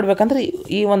ನಾವೇನು ಮಾಡಬೇಕಂದ್ರೆ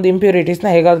ಈ ಒಂದು ಇಂಪ್ಯೂರಿಟೀಸ್ನ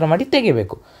ಹೇಗಾದರೂ ಮಾಡಿ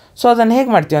ತೆಗಿಬೇಕು. ಸೊ ಅದನ್ನು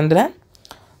ಹೇಗೆ ಮಾಡ್ತೀವಿ ಅಂದರೆ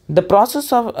the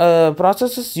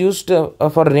processes used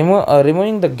for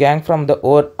removing the gang from the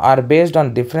ore are based on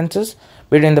differences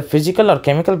between the physical or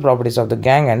chemical properties of the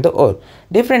gang and the ore.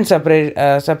 Different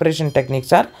separation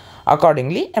techniques are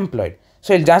accordingly employed.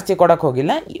 So ಇಲ್ಲಿ ಜಾಸ್ತಿ ಕೊಡೋಕ್ಕೆ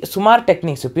ಹೋಗಿಲ್ಲ, ಸುಮಾರು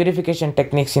techniques, purification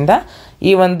ಟೆಕ್ನಿಕ್ಸಿಂದ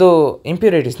ಈ ಒಂದು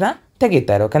ಇಂಪ್ಯೂರಿಟೀಸ್ನ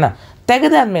ತೆಗಿತಾರೆ. ಓಕೆನಾ.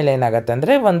 ತೆಗೆದಾದ್ಮೇಲೆ ಏನಾಗುತ್ತೆ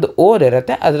ಅಂದರೆ ಒಂದು ಓರ್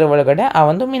ಇರುತ್ತೆ, ಅದರ ಒಳಗಡೆ ಆ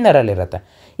ಒಂದು ಮಿನರಲ್ ಇರುತ್ತೆ.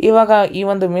 ಇವಾಗ ಈ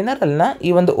ಒಂದು ಮಿನರಲ್ನ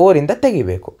ಈ ಒಂದು ಓರಿಂದ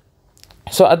ತೆಗಿಬೇಕು.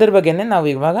 ಸೊ ಅದ್ರ ಬಗ್ಗೆನೇ ನಾವು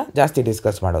ಇವಾಗ ಜಾಸ್ತಿ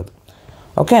ಡಿಸ್ಕಸ್ ಮಾಡೋದು.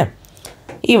 ಓಕೆ,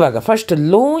 ಇವಾಗ first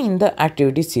low in the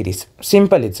activity series.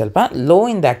 Simple ಇದು ಸ್ವಲ್ಪ. Low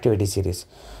in the activity series.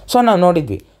 So ನಾವು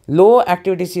ನೋಡಿದ್ವಿ ಲೋ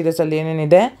ಆ್ಯಕ್ಟಿವಿಟಿ ಸೀರೀಸಲ್ಲಿ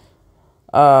ಏನೇನಿದೆ,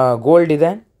 ಗೋಲ್ಡ್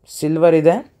ಇದೆ, ಸಿಲ್ವರ್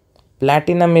ಇದೆ,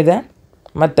 ಪ್ಲ್ಯಾಟಿನಮ್ ಇದೆ,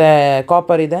 ಮತ್ತು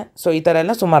ಕಾಪರ್ ಇದೆ. ಸೊ ಈ ಥರ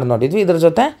ಎಲ್ಲ ಸುಮಾರು ನೋಡಿದ್ವಿ. ಇದ್ರ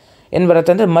ಜೊತೆ ಏನು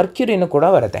ಬರುತ್ತೆ ಅಂದರೆ ಮರ್ಕ್ಯುರಿನೂ ಕೂಡ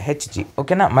ಬರುತ್ತೆ, Hg.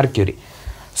 ಓಕೆನಾ, ಮರ್ಕ್ಯುರಿ.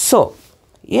 ಸೊ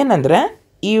ಏನಂದರೆ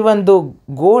ಈ ಒಂದು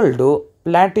ಗೋಲ್ಡು,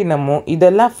 ಪ್ಲ್ಯಾಟಿನಮ್ಮು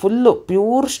ಇದೆಲ್ಲ ಫುಲ್ಲು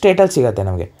ಪ್ಯೂರ್ ಸ್ಟೇಟಲ್ಲಿ ಸಿಗುತ್ತೆ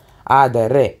ನಮಗೆ.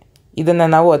 ಆದರೆ ಇದನ್ನು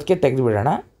ನಾವು ಅದಕ್ಕೆ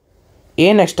ತೆಗೆದುಬಿಡೋಣ,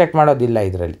 ಏನು ಎಕ್ಸ್ಟ್ರಾಕ್ಟ್ ಮಾಡೋದಿಲ್ಲ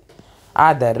ಇದರಲ್ಲಿ.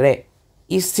 ಆದರೆ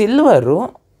ಈ ಸಿಲ್ವರು,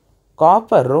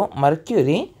 ಕಾಪರು,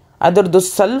 ಮರ್ಕ್ಯುರಿ ಅದರದ್ದು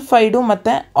ಸಲ್ಫೈಡು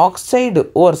ಮತ್ತು ಆಕ್ಸೈಡ್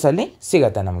ಓರ್ಸಲ್ಲಿ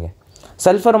ಸಿಗುತ್ತೆ ನಮಗೆ.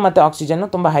 ಸಲ್ಫರು ಮತ್ತು ಆಕ್ಸಿಜನ್ನು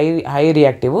ತುಂಬ ಹೈ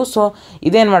ರಿಯಾಕ್ಟಿವು. ಸೊ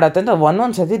ಇದೇನು ಮಾಡುತ್ತೆ ಅಂದರೆ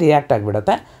ಒಂದೊಂದು ಸತಿ ರಿಯಾಕ್ಟ್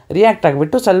ಆಗಿಬಿಡುತ್ತೆ. ರಿಯಾಕ್ಟ್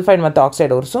ಆಗಿಬಿಟ್ಟು ಸಲ್ಫೈಡ್ ಮತ್ತು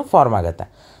ಆಕ್ಸೈಡ್ ಓರ್ಸು ಫಾರ್ಮ್ ಆಗುತ್ತೆ.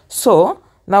 ಸೊ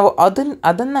ನಾವು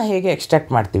ಅದನ್ನು ಹೇಗೆ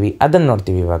ಎಕ್ಸ್ಟ್ರಾಕ್ಟ್ ಮಾಡ್ತೀವಿ ಅದನ್ನು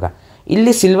ನೋಡ್ತೀವಿ ಇವಾಗ.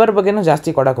 ಇಲ್ಲಿ ಸಿಲ್ವರ್ ಬಗ್ಗೆನೂ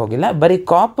ಜಾಸ್ತಿ ಕೊಡೋಕ್ಕೆ ಹೋಗಿಲ್ಲ, ಬರೀ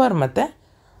ಕಾಪರ್ ಮತ್ತು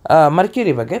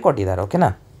ಮರ್ಕ್ಯುರಿ ಬಗ್ಗೆ ಕೊಟ್ಟಿದ್ದಾರೆ. ಓಕೆನಾ.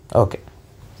 ಓಕೆ,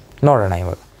 ನೋಡೋಣ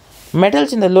ಇವಾಗ.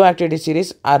 Metals in the low activity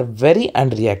series are very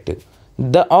ಅನ್ರಿಯಾಕ್ಟಿವ್.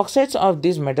 The oxides of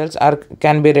these metals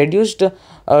can be reduced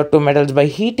to metals by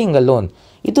heating alone.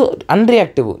 ಇದು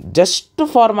ಅನ್ರಿಯಾಕ್ಟಿವ್, ಜಸ್ಟ್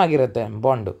ಫಾರ್ಮ್ ಆಗಿರುತ್ತೆ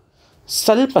ಬಾಂಡು.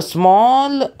 ಸ್ವಲ್ಪ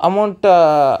ಸ್ಮಾಲ್ ಅಮೌಂಟ್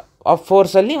ಆಫ್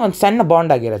ಫೋರ್ಸಲ್ಲಿ ಒಂದು ಸಣ್ಣ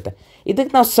ಬಾಂಡ್ ಆಗಿರುತ್ತೆ.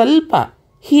 ಇದಕ್ಕೆ ನಾವು ಸ್ವಲ್ಪ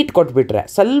ಹೀಟ್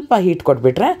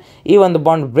ಕೊಟ್ಬಿಟ್ರೆ ಈ ಒಂದು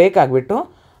ಬಾಂಡ್ ಬ್ರೇಕ್ ಆಗಿಬಿಟ್ಟು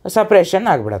ಸಪ್ರೇಷನ್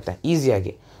ಆಗಿಬಿಡುತ್ತೆ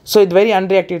ಈಸಿಯಾಗಿ. ಸೊ ಇದು ವೆರಿ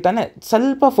ಅನ್ರಿಯಾಕ್ಟಿವ್ ತಾನೇ.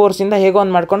 ಸ್ವಲ್ಪ ಫೋರ್ಸಿಂದ ಹೇಗೋ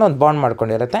ಒಂದು ಮಾಡ್ಕೊಂಡು ಒಂದು ಬಾಂಡ್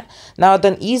ಮಾಡ್ಕೊಂಡಿರುತ್ತೆ. ನಾವು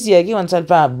ಅದನ್ನು ಈಸಿಯಾಗಿ ಒಂದು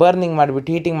ಸ್ವಲ್ಪ ಬರ್ನಿಂಗ್ ಮಾಡಿಬಿಟ್ಟು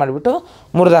ಹೀಟಿಂಗ್ ಮಾಡಿಬಿಟ್ಟು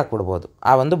ಮುರಿದಾಕ್ಬಿಡ್ಬೋದು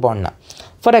ಆ ಒಂದು ಬಾಂಡ್ನ.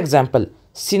 For example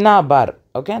ಸಿನಾಬಾರ್.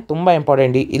 ಓಕೆ, ತುಂಬ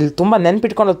ಇಂಪಾರ್ಟೆಂಟ್. ಇಲ್ಲಿ ತುಂಬ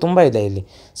ನೆನ್ಪಿಟ್ಕೊಂಡು ತುಂಬ ಇದೆ ಇಲ್ಲಿ.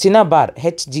 ಸಿನಾಬಾರ್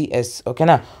HgS.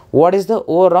 ಓಕೆನಾ. What is the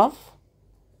or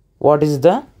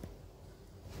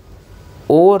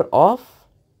of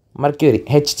mercury?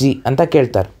 Hg ಅಂತ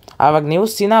ಕೇಳ್ತಾರೆ. ಆವಾಗ ನೀವು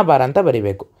ಸಿನಾಬಾರ್ ಅಂತ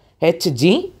ಬರಿಬೇಕು,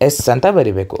 HgS ಅಂತ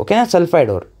ಬರಿಬೇಕು. ಓಕೆನಾ, ಸಲ್ಫೈಡ್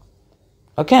ಓರ್.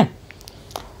 ಓಕೆ,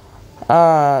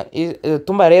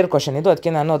 ತುಂಬ ರೇರ್ ಕ್ವಶನ್ ಇದು,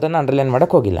 ಅದಕ್ಕೆ ನಾನು ಅದನ್ನು ಅಂಡರ್ಲೈನ್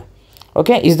ಮಾಡೋಕ್ಕೆ ಹೋಗಿಲ್ಲ.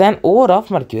 Okay, is than or of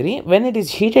mercury when it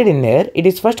is heated in air it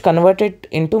is first converted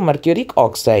into mercuric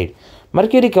oxide.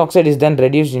 Mercuric oxide is then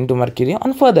reduced into mercury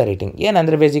on further heating.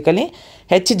 ಏನಂದರೆ basically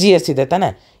HgS ಇದೆ ತಾನೆ,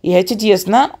 ಈ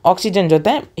HgSನ oxygen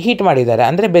ಜೊತೆ heat ಮಾಡಿದ್ದಾರೆ,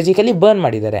 ಅಂದರೆ basically burn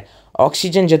ಮಾಡಿದ್ದಾರೆ.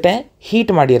 Oxygen ಜೊತೆ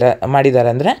heat ಮಾಡಿದ್ದಾರೆ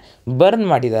ಅಂದರೆ ಬರ್ನ್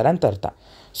ಮಾಡಿದ್ದಾರೆ ಅಂತ ಅರ್ಥ.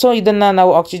 ಸೊ ಇದನ್ನು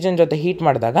ನಾವು ಆಕ್ಸಿಜನ್ ಜೊತೆ ಹೀಟ್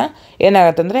ಮಾಡಿದಾಗ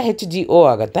ಏನಾಗುತ್ತೆ ಅಂದರೆ HgO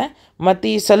ಆಗುತ್ತೆ, ಮತ್ತು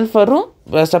ಈ ಸಲ್ಫರು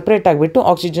ಸಪ್ರೇಟ್ ಆಗಿಬಿಟ್ಟು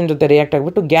ಆಕ್ಸಿಜನ್ ಜೊತೆ ರಿಯಾಕ್ಟ್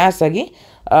ಆಗಿಬಿಟ್ಟು ಗ್ಯಾಸ್ ಆಗಿ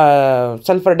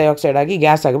ಸಲ್ಫರ್ ಡೈಆಕ್ಸೈಡ್ ಆಗಿ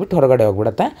ಗ್ಯಾಸ್ ಆಗಿಬಿಟ್ಟು ಹೊರಗಡೆ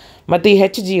ಹೋಗ್ಬಿಡುತ್ತೆ, ಮತ್ತು ಈ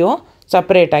HgO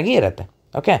ಸಪ್ರೇಟಾಗಿ ಇರುತ್ತೆ.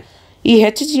 ಓಕೆ, ಈ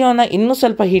HgOನ ಇನ್ನೂ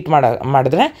ಸ್ವಲ್ಪ ಹೀಟ್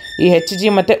ಮಾಡಿದ್ರೆ ಈ Hg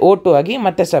ಮತ್ತು O2 ಆಗಿ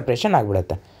ಮತ್ತೆ ಸಪ್ರೇಷನ್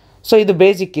ಆಗಿಬಿಡುತ್ತೆ. ಸೊ ಇದು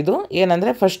ಬೇಸಿಕ್. ಇದು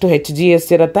ಏನಂದರೆ ಫಸ್ಟು HgS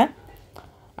ಇರುತ್ತೆ,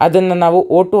 ಅದನ್ನು ನಾವು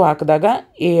O2 ಹಾಕಿದಾಗ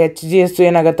ಈ HgS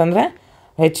ಏನಾಗುತ್ತೆ ಅಂದರೆ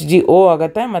HgO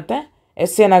ಆಗುತ್ತೆ, ಮತ್ತು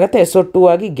S ಏನಾಗುತ್ತೆ SO2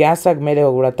 ಆಗಿ ಗ್ಯಾಸ್ ಆಗಿ ಮೇಲೆ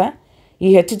ಹೋಗ್ಬಿಡುತ್ತೆ. ಈ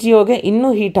HgOಗೆ ಇನ್ನೂ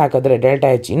ಹೀಟ್ ಹಾಕಿದ್ರೆ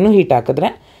ΔH ಇನ್ನೂ ಹೀಟ್ ಹಾಕಿದ್ರೆ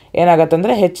ಏನಾಗುತ್ತೆ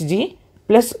ಅಂದರೆ Hg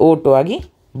 + O2 ಆಗಿ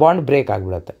ಬಾಂಡ್ ಬ್ರೇಕ್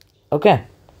ಆಗಿಬಿಡುತ್ತೆ. ಓಕೆ,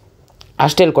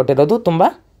 ಅಷ್ಟೇಳಿ ಕೊಟ್ಟಿರೋದು, ತುಂಬ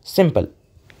ಸಿಂಪಲ್.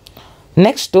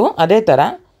 ನೆಕ್ಸ್ಟು ಅದೇ ಥರ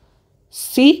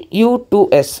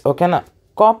Cu2S. ಓಕೆನಾ,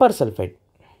 copper sulphide.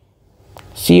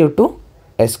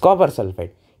 Cu2S copper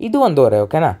sulphide ಇದು ಒಂದು ಓರೆ.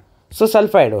 ಓಕೆನಾ, so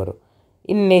sulphide ಓರು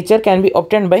in nature can be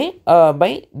ಒಬ್ಟೈನ್ಡ್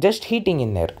by just heating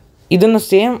in air. ಇದನ್ನು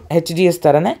ಸೇಮ್ HgS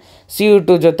ಥರನೇ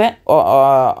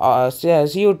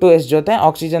Cu2S ಜೊತೆ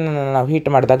ಆಕ್ಸಿಜನನ್ನು ನಾವು ಹೀಟ್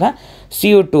ಮಾಡಿದಾಗ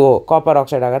Cu2O ಕಾಪರ್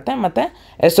ಆಕ್ಸೈಡ್ ಆಗುತ್ತೆ, ಮತ್ತು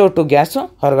SO2 ಗ್ಯಾಸು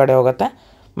ಹೊರಗಡೆ ಹೋಗುತ್ತೆ,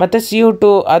 ಮತ್ತು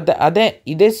Cu2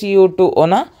 ಇದೇ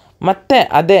Cu2Oನ ಮತ್ತು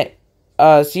ಅದೇ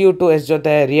Cu2S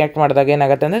ಜೊತೆ ರಿಯಾಕ್ಟ್ ಮಾಡಿದಾಗ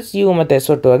ಏನಾಗುತ್ತೆ ಅಂದರೆ Cu ಮತ್ತು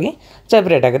SO2 ಆಗಿ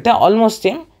ಸಪ್ರೇಟ್ ಆಗುತ್ತೆ. ಆಲ್ಮೋಸ್ಟ್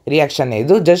ಸೇಮ್ ರಿಯಾಕ್ಷನ್ನೇ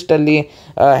ಇದು, ಜಸ್ಟ್ ಅಲ್ಲಿ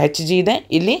Hg ಇದೆ,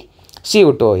 ಇಲ್ಲಿ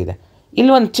Cu2O ಇದೆ.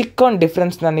 ಇಲ್ಲಿ ಒಂದು ಚಿಕ್ಕ ಒಂದು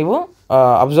ಡಿಫ್ರೆನ್ಸ್ನ ನೀವು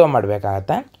ಅಬ್ಸರ್ವ್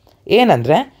ಮಾಡಬೇಕಾಗತ್ತೆ.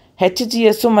 ಏನಂದರೆ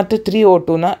HgS ಮತ್ತು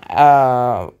 3O2ನ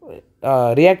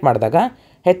ರಿಯಾಕ್ಟ್ ಮಾಡಿದಾಗ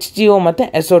HgO ಮತ್ತು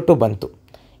SO2 ಬಂತು.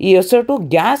 ಈ SO2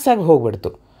 ಗ್ಯಾಸ್ ಆಗಿ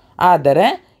ಹೋಗ್ಬಿಡ್ತು. ಆದರೆ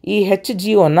ಈ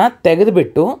HgOನ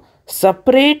ತೆಗೆದುಬಿಟ್ಟು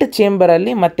ಸಪ್ರೇಟ್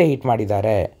ಚೇಂಬರಲ್ಲಿ ಮತ್ತೆ ಹೀಟ್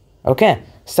ಮಾಡಿದ್ದಾರೆ. ಓಕೆ,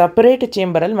 ಸಪ್ರೇಟ್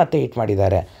ಚೇಂಬರಲ್ಲಿ ಮತ್ತೆ ಹೀಟ್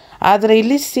ಮಾಡಿದ್ದಾರೆ. ಆದರೆ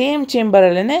ಇಲ್ಲಿ ಸೇಮ್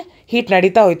ಚೇಂಬರಲ್ಲೇ ಹೀಟ್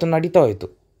ನಡೀತಾ ಹೋಯಿತು.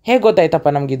 ಹೇಗೆ ಗೊತ್ತಾಯ್ತಪ್ಪ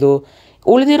ನಮಗಿದು?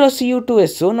 ಉಳಿದಿರೋ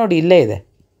Cu2S ನೋಡಿ ಇಲ್ಲೇ ಇದೆ,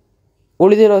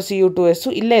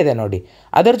 ಇಲ್ಲೇ ಇದೆ ನೋಡಿ,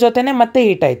 ಅದರ ಜೊತೆನೇ ಮತ್ತೆ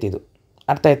ಹೀಟ್ ಆಯ್ತು. ಇದು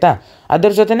ಅರ್ಥ ಆಯ್ತಾ?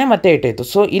 ಅದರ ಜೊತೆನೇ ಮತ್ತೆ ಹೀಟ್ ಆಯಿತು.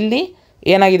 ಸೊ ಇಲ್ಲಿ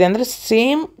ಏನಾಗಿದೆ ಅಂದರೆ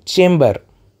ಸೇಮ್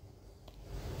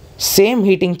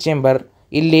ಹೀಟಿಂಗ್ ಚೇಂಬರ್,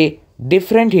 ಇಲ್ಲಿ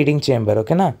ಡಿಫ್ರೆಂಟ್ ಹೀಟಿಂಗ್ ಚೇಂಬರ್.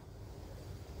 ಓಕೆನಾ,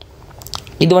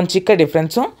 ಇದು ಒಂದು ಚಿಕ್ಕ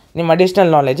ಡಿಫ್ರೆನ್ಸು. ನಿಮ್ಮ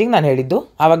ಅಡಿಷ್ನಲ್ ನಾಲೆಜಿಗೆ ನಾನು ಹೇಳಿದ್ದು.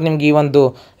 ಆವಾಗ ನಿಮ್ಗೆ ಈ ಒಂದು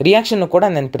ರಿಯಾಕ್ಷನ್ನು ಕೂಡ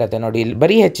ನೆನಪಿರುತ್ತೆ. ನೋಡಿ, ಇಲ್ಲಿ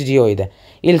ಬರೀ HgO ಇದೆ,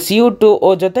 ಇಲ್ಲಿ Cu2O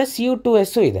ಜೊತೆ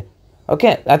Cu2S ಇದೆ. ಓಕೆ,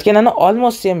 ಅದಕ್ಕೆ ನಾನು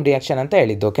ಆಲ್ಮೋಸ್ಟ್ ಸೇಮ್ ರಿಯಾಕ್ಷನ್ ಅಂತ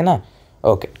ಹೇಳಿದ್ದು. ಓಕೆನಾ.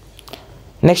 ಓಕೆ,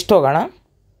 ನೆಕ್ಸ್ಟ್ ಹೋಗೋಣ.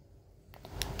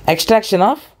 Extraction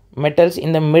of metals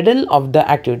in the middle of the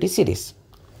activity series.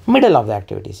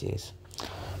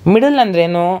 Middle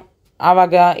ಅಂದ್ರೇನು?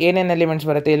 ಆವಾಗ ಏನೇನು ಎಲಿಮೆಂಟ್ಸ್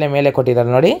ಬರುತ್ತೆ ಇಲ್ಲೇ ಮೇಲೆ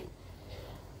ಕೊಟ್ಟಿದ್ದಾರೆ ನೋಡಿ,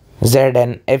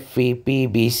 Zn, Fe,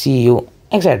 Pb, Cu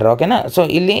etcetera. ಓಕೆನಾ. ಸೊ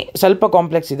ಇಲ್ಲಿ ಸ್ವಲ್ಪ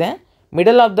ಕಾಂಪ್ಲೆಕ್ಸ್ ಇದೆ.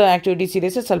 Middle of the activity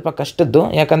series ಸ್ವಲ್ಪ ಕಷ್ಟದ್ದು,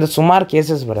 ಯಾಕಂದರೆ ಸುಮಾರು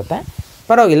ಕೇಸಸ್ ಬರುತ್ತೆ.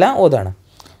 ಪರವಾಗಿಲ್ಲ, ಓದೋಣ.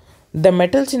 The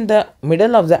metals in the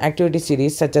middle of the activity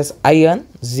series such as iron,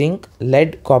 zinc,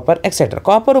 LED, copper etcetera.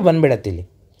 Copper ಬಂದುಬಿಡತ್ತೆ ಇಲ್ಲಿ,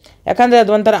 ಯಾಕಂದರೆ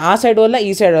ಅದು ಒಂಥರ ಆ ಸೈಡು ಅಲ್ಲ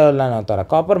ಈ ಸೈಡು ಅಲ್ಲ ಅನ್ನೋ ಥರ.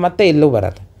 ಕಾಪರ್ ಮತ್ತೆ ಇಲ್ಲೂ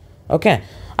ಬರುತ್ತೆ. Okay,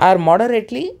 R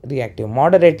moderately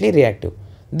reactive.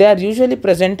 They are usually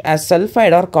present as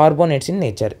sulfide or carbonates in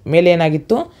nature. ಮೇಲೆ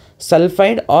ಏನಾಗಿತ್ತು?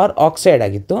 ಸಲ್ಫೈಡ್ ಆರ್ ಆಕ್ಸೈಡ್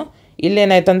ಆಗಿತ್ತು.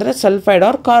 ಇಲ್ಲೇನಾಯ್ತು ಅಂದರೆ ಸಲ್ಫೈಡ್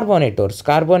ಆರ್ ಕಾರ್ಬೋನೇಟೋರ್ಸ್.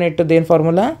 ಕಾರ್ಬೋನೇಟದ್ದು ಏನು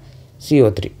formula?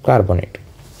 CO3 carbonate.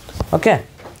 Okay,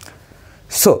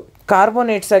 so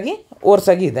carbonates ಆಗಿ ಓರ್ಸ್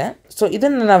ಆಗಿ ಇದೆ. ಸೊ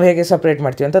ಇದನ್ನು ನಾವು ಹೇಗೆ ಸಪ್ರೇಟ್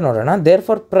ಮಾಡ್ತೀವಿ ಅಂತ ನೋಡೋಣ. There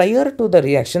for prior to the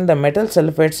reaction the metal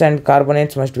sulphides and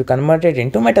carbonates must be converted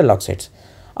into metal oxides.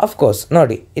 Of course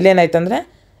ನೋಡಿ, ಇಲ್ಲೇನಾಯ್ತಂದರೆ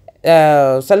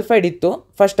ಸಲ್ಫೈಡ್ ಇತ್ತು,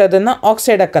 ಫಸ್ಟ್ ಅದನ್ನು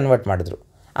ಆಕ್ಸೈಡಾಗಿ ಕನ್ವರ್ಟ್ ಮಾಡಿದ್ರು,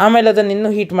 ಆಮೇಲೆ ಅದನ್ನು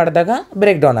ಇನ್ನೂ ಹೀಟ್ ಮಾಡಿದಾಗ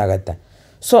ಬ್ರೇಕ್ ಡೌನ್ ಆಗುತ್ತೆ.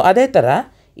 ಸೊ ಅದೇ ಥರ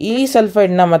ಈ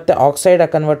ಸಲ್ಫೈಡ್ನ ಮತ್ತೆ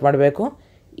ಆಕ್ಸೈಡಾಗಿ ಕನ್ವರ್ಟ್ ಮಾಡಬೇಕು,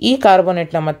 ಈ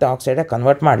ಕಾರ್ಬೋನೇಟ್ನ ಮತ್ತೆ ಆಕ್ಸೈಡಾಗಿ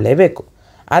ಕನ್ವರ್ಟ್ ಮಾಡಲೇಬೇಕು.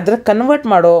 ಆದರೆ ಕನ್ವರ್ಟ್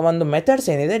ಮಾಡೋ ಒಂದು ಮೆಥಡ್ಸ್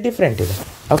ಏನಿದೆ ಡಿಫ್ರೆಂಟ್ ಇದೆ.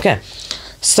 Okay,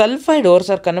 sulphide ಓರ್ಸ್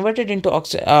R converted into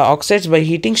oxides by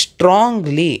heating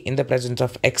strongly in the presence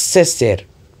of excess air.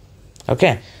 Okay,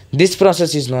 this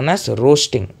process is known as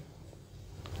roasting.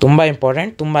 ತುಂಬ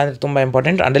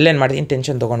ಇಂಪಾರ್ಟೆಂಟ್, ಅಂಡರ್ಲೈನ್ ಮಾಡ್ತೀನಿ,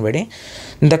 tension ತೊಗೊಳ್ಬೇಡಿ.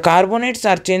 The carbonates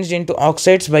R changed into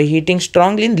oxides by heating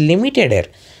strongly in limited air.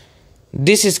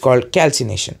 This is called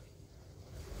calcination.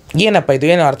 ಏನಪ್ಪ ಇದು,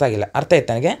 ಏನೂ ಅರ್ಥ ಆಗಿಲ್ಲ, ಅರ್ಥ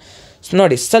ಆಯ್ತು ನನಗೆ.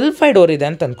 ನೋಡಿ, ಸಲ್ಫೈಡ್ ಓರ್ ಇದೆ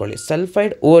ಅಂತ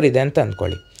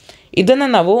ಅಂದ್ಕೊಳ್ಳಿ. ಇದನ್ನು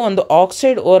ನಾವು ಒಂದು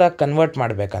ಆಕ್ಸೈಡ್ ಓರಾಗಿ ಕನ್ವರ್ಟ್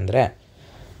ಮಾಡಬೇಕಂದ್ರೆ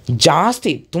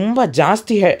ತುಂಬ ಜಾಸ್ತಿ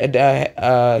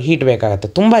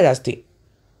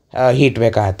ಹೀಟ್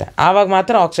ಬೇಕಾಗತ್ತೆ, ಆವಾಗ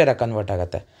ಮಾತ್ರ ಆಕ್ಸೈಡಾಗಿ ಕನ್ವರ್ಟ್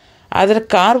ಆಗುತ್ತೆ. ಆದರೆ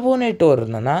ಕಾರ್ಬೋನೇಟ್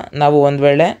ಓರನ್ನ ನಾವು ಒಂದು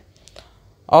ವೇಳೆ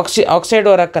ಆಕ್ಸೈಡ್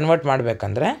ಓರಾಗಿ ಕನ್ವರ್ಟ್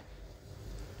ಮಾಡಬೇಕಂದ್ರೆ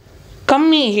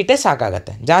ಕಮ್ಮಿ ಹೀಟೇ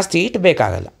ಸಾಕಾಗತ್ತೆ, ಜಾಸ್ತಿ ಹೀಟ್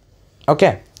ಬೇಕಾಗಲ್ಲ. ಓಕೆ,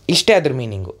 ಇಷ್ಟೇ ಅದ್ರ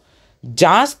ಮೀನಿಂಗು.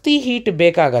 ಜಾಸ್ತಿ ಹೀಟ್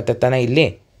ಬೇಕಾಗತ್ತೆ ತಾನೆ ಇಲ್ಲಿ.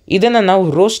 ಇದನ್ನು ನಾವು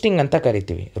ರೋಸ್ಟಿಂಗ್ ಅಂತ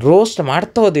ಕರಿತೀವಿ. ರೋಸ್ಟ್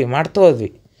ಮಾಡ್ತಾ ಹೋದ್ವಿ,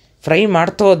 ಫ್ರೈ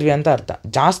ಮಾಡ್ತಾ ಹೋದ್ವಿ ಅಂತ ಅರ್ಥ,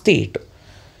 ಜಾಸ್ತಿ ಹೀಟು.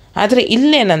 ಆದರೆ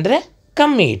ಇಲ್ಲೇನಂದರೆ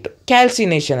ಕಮ್ಮಿ ಹೀಟು,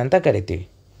 ಕ್ಯಾಲ್ಸಿನೇಷನ್ ಅಂತ ಕರಿತೀವಿ.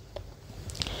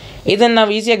 ಇದನ್ನು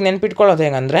ನಾವು ಈಸಿಯಾಗಿ ನೆನ್ಪಿಟ್ಕೊಳ್ಳೋದು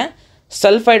ಹೇಗಂದರೆ,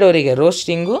 ಸಲ್ಫೈಡ್ ಅವರಿಗೆ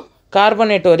ರೋಸ್ಟಿಂಗು,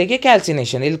 ಕಾರ್ಬೋನೇಟ್ ಅವರಿಗೆ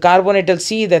ಕ್ಯಾಲ್ಸಿನೇಷನ್. ಇಲ್ಲಿ ಕಾರ್ಬೋನೇಟಲ್ಲಿ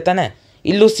ಸಿ ಇದೆ ತಾನೆ,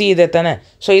 ಇಲ್ಲೂ ಸಿ ಇದೆ ತಾನೆ.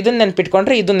 ಸೊ ಇದನ್ನು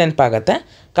ನೆನ್ಪಿಟ್ಕೊಂಡ್ರೆ ಇದು ನೆನಪಾಗತ್ತೆ.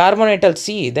 ಕಾರ್ಬೋನೇಟಲ್ಲಿ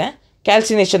ಸಿ ಇದೆ,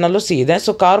 ಕ್ಯಾಲ್ಸಿನೇಷನಲ್ಲೂ ಸಿ ಇದೆ.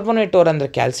 ಸೊ ಕಾರ್ಬೋನೇಟ್ ಓರ್ ಅಂದರೆ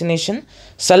ಕ್ಯಾಲ್ಸಿನೇಷನ್,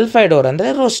 ಸಲ್ಫೈಡ್ ಓರ್ ಅಂದರೆ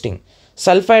ರೋಸ್ಟಿಂಗ್.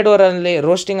 ಸಲ್ಫೈಡ್ ಓರಲ್ಲಿ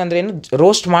ರೋಸ್ಟಿಂಗ್ ಅಂದರೆ ಏನು,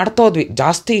 ರೋಸ್ಟ್ ಮಾಡ್ತಾ ಹೋದ್ವಿ,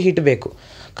 ಜಾಸ್ತಿ ಹೀಟ್ ಬೇಕು.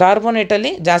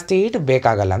 ಕಾರ್ಬೋನೇಟಲ್ಲಿ ಜಾಸ್ತಿ ಹೀಟ್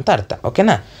ಬೇಕಾಗಲ್ಲ ಅಂತ ಅರ್ಥ.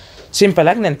 ಓಕೆನಾ,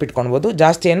 ಸಿಂಪಲಾಗಿ ನೆನ್ಪಿಟ್ಕೊಳ್ಬೋದು,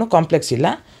 ಜಾಸ್ತಿ ಏನು ಕಾಂಪ್ಲೆಕ್ಸ್ ಇಲ್ಲ.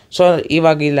 ಸೊ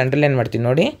ಇವಾಗ ಇಲ್ಲಿ ಅಂಡರ್ಲೈನ್ ಮಾಡ್ತೀನಿ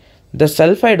ನೋಡಿ. The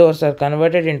sulphide ಓರ್ಸ್ R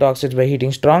converted into oxides by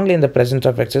heating strongly in the presence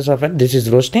of excess of air. This is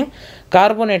roasting.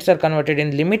 Carbonates R converted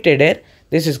in limited air.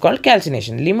 This is called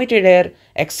calcination. Limited air,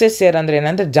 excess air ಅಂದರೆ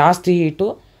ಏನಂದರೆ ಜಾಸ್ತಿ heat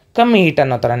ಕಮ್ಮಿ heat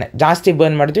ಅನ್ನೋ ಥರನೇ, ಜಾಸ್ತಿ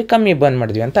burn ಮಾಡಿದ್ವಿ ಕಮ್ಮಿ burn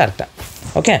ಮಾಡಿದ್ವಿ ಅಂತ ಅರ್ಥ.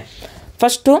 ಓಕೆ,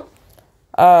 ಫಸ್ಟು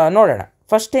ನೋಡೋಣ.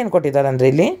 ಫಸ್ಟ್ ಏನು ಕೊಟ್ಟಿದ್ದಾರೆ ಅಂದರೆ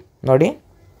ಇಲ್ಲಿ ನೋಡಿ,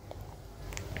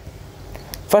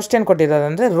 ಫಸ್ಟ್ ಏನು ಕೊಟ್ಟಿದ್ದಾರೆ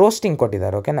ಅಂದರೆ ರೋಸ್ಟಿಂಗ್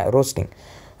ಕೊಟ್ಟಿದ್ದಾರೆ. ಓಕೆನಾ,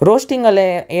 ರೋಸ್ಟಿಂಗಲ್ಲೇ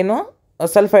ಏನು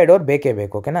ಸಲ್ಫೈಡ್ ಓರ್ ಬೇಕೇ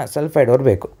ಬೇಕು. ಓಕೆನಾ, ಸಲ್ಫೈಡ್ ಓರ್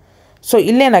ಬೇಕು. ಸೊ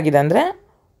ಇಲ್ಲೇನಾಗಿದೆ ಅಂದರೆ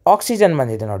ಆಕ್ಸಿಜನ್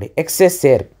ಬಂದಿದೆ ನೋಡಿ, ಎಕ್ಸೆಸ್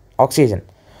ಏರ್ ಆಕ್ಸಿಜನ್.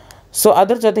 ಸೊ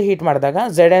ಅದ್ರ ಜೊತೆ ಹೀಟ್ ಮಾಡಿದಾಗ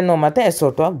ZnO ಮತ್ತು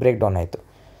SO2 ಆಗಿ ಬ್ರೇಕ್ ಡೌನ್ ಆಯಿತು.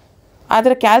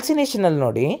 ಆದರೆ ಕ್ಯಾಲ್ಸಿನೇಷನಲ್ಲಿ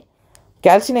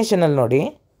ನೋಡಿ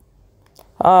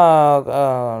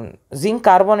ಜಿಂಕ್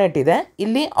ಕಾರ್ಬೋನೇಟ್ ಇದೆ,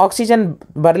 ಇಲ್ಲಿ ಆಕ್ಸಿಜನ್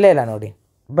ಬರಲೇ ಇಲ್ಲ ನೋಡಿ,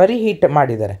 ಬರೀ ಹೀಟ್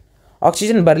ಮಾಡಿದ್ದಾರೆ,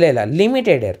 ಆಕ್ಸಿಜನ್ ಬರಲೇ ಇಲ್ಲ.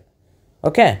 Limited air.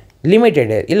 Okay,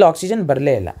 limited air, ಇಲ್ಲಿ ಆಕ್ಸಿಜನ್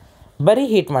ಬರಲೇ ಇಲ್ಲ, ಬರೀ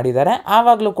ಹೀಟ್ ಮಾಡಿದ್ದಾರೆ.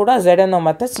 ಆವಾಗಲೂ ಕೂಡ ZnO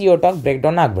ಮತ್ತು CO2 ಆಗಿ ಬ್ರೇಕ್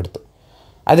ಡೌನ್ ಆಗಿಬಿಡ್ತು.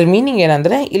 ಅದ್ರ ಮೀನಿಂಗ್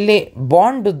ಏನಂದರೆ ಇಲ್ಲಿ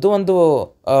ಬಾಂಡ್ದು ಒಂದು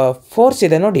ಫೋರ್ಸ್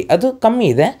ಇದೆ ನೋಡಿ, ಅದು ಕಮ್ಮಿ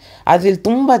ಇದೆ, ಆದರೆ ಇಲ್ಲಿ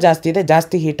ತುಂಬ ಜಾಸ್ತಿ ಇದೆ,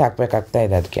 ಜಾಸ್ತಿ ಹೀಟ್ ಹಾಕಬೇಕಾಗ್ತಾ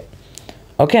ಇದೆ ಅದಕ್ಕೆ.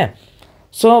 ಓಕೆ,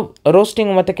 ಸೊ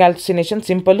ರೋಸ್ಟಿಂಗ್ ಮತ್ತು ಕ್ಯಾಲ್ಸಿನೇಷನ್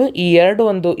ಸಿಂಪಲ್ಲು. ಈ ಎರಡು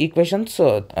ಒಂದು ಈಕ್ವೇಷನ್ಸ್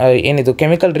ಏನಿದು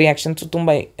ಕೆಮಿಕಲ್ ರಿಯಾಕ್ಷನ್ಸು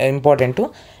ತುಂಬ important,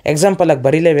 ಎಕ್ಸಾಂಪಲಾಗಿ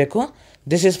ಬರೀಲೇಬೇಕು.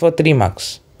 This is for 3 marks.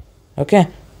 Okay,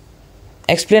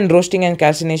 explain roasting and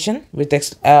calcination with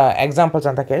examples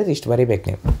ಅಂತ ಕೇಳಿದ್ರೆ ಇಷ್ಟು ಬರೀಬೇಕು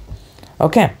ನೀವು.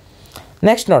 ಓಕೆ,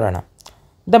 ನೆಕ್ಸ್ಟ್ ನೋಡೋಣ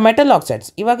ದ ಮೆಟಲ್ ಆಕ್ಸೈಡ್ಸ್.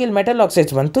 ಇವಾಗ ಇಲ್ಲಿ ಮೆಟಲ್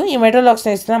ಆಕ್ಸೈಡ್ಸ್ ಬಂತು. ಈ ಮೆಟಲ್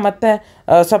ಆಕ್ಸೈಡ್ಸ್ನ ಮತ್ತೆ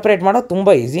ಸಪ್ರೇಟ್ ಮಾಡೋದು ತುಂಬ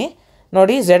ಈಸಿ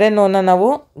ನೋಡಿ. ZnOನ ನಾವು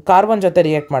ಕಾರ್ಬನ್ ಜೊತೆ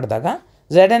ರಿಯಾಕ್ಟ್ ಮಾಡಿದಾಗ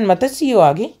Zn ಮತ್ತು CO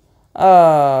ಆಗಿ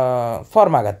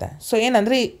ಫಾರ್ಮ್ ಆಗುತ್ತೆ. ಸೊ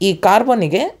ಏನಂದರೆ ಈ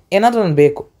ಕಾರ್ಬನ್ನಿಗೆ ಏನಾದರೂ ಒಂದು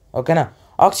ಬೇಕು. ಓಕೆನಾ,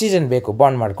 ಆಕ್ಸಿಜನ್ ಬೇಕು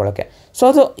ಬಾಂಡ್ ಮಾಡ್ಕೊಳ್ಳೋಕ್ಕೆ. ಸೊ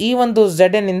ಅದು ಈ ಒಂದು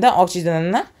Znನಿಂದ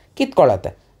ಆಕ್ಸಿಜನನ್ನು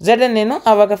ಕಿತ್ಕೊಳ್ಳುತ್ತೆ. Zn ಏನು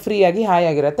ಆವಾಗ ಫ್ರೀಯಾಗಿ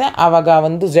ಹಾಯಾಗಿರುತ್ತೆ. ಆವಾಗ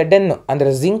ಒಂದು Zn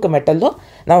ಅಂದರೆ ಜಿಂಕ್ ಮೆಟಲ್ಲು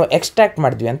ನಾವು ಎಕ್ಸ್ಟ್ರಾಕ್ಟ್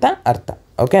ಮಾಡಿದ್ವಿ ಅಂತ ಅರ್ಥ.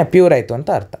 ಓಕೆ, ಪ್ಯೂರ್ ಆಯಿತು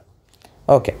ಅಂತ ಅರ್ಥ.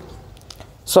 ಓಕೆ,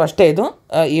 ಸೊ ಅಷ್ಟೇ ಇದು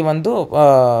ಈ ಒಂದು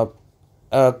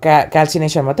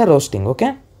ಕ್ಯಾಲ್ಸಿನೇಷನ್ ಮತ್ತು ರೋಸ್ಟಿಂಗ್. ಓಕೆ,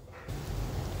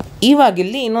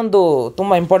 ಇವಾಗಿಲ್ಲಿ ಇನ್ನೊಂದು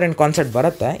ತುಂಬ ಇಂಪಾರ್ಟೆಂಟ್ ಕಾನ್ಸೆಪ್ಟ್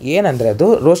ಬರುತ್ತೆ. ಏನಂದರೆ ಅದು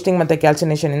ರೋಸ್ಟಿಂಗ್ ಮತ್ತು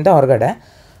ಕ್ಯಾಲ್ಸಿನೇಷನಿಂದ ಹೊರಗಡೆ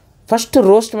ಫಸ್ಟ್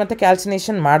ರೋಸ್ಟ್ ಮತ್ತು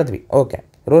ಕ್ಯಾಲ್ಸಿನೇಷನ್ ಮಾಡಿದ್ವಿ. ಓಕೆ,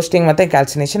 ರೋಸ್ಟಿಂಗ್ ಮತ್ತು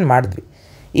ಕ್ಯಾಲ್ಸಿನೇಷನ್ ಮಾಡಿದ್ವಿ.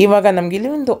 ಇವಾಗ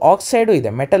ನಮಗಿಲ್ಲಿ ಒಂದು ಆಕ್ಸೈಡು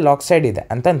ಇದೆ, ಮೆಟಲ್ ಆಕ್ಸೈಡ್ ಇದೆ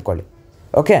ಅಂತ ಅಂದ್ಕೊಳ್ಳಿ.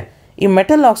 ಓಕೆ, ಈ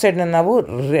ಮೆಟಲ್ ಆಕ್ಸೈಡ್ನ ನಾವು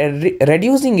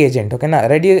ರೆಡ್ಯೂಸಿಂಗ್ ಏಜೆಂಟ್. ಓಕೆನಾ,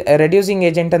 ರೆಡ್ಯೂಸಿಂಗ್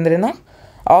ಏಜೆಂಟ್ ಅಂದ್ರೇನು,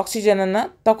 ಆಕ್ಸಿಜನನ್ನು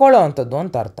ತಗೊಳ್ಳೋ ಅಂಥದ್ದು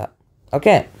ಅಂತ ಅರ್ಥ.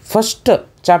 ಓಕೆ, ಫಸ್ಟ್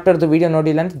ಚಾಪ್ಟರ್ದು ವೀಡಿಯೋ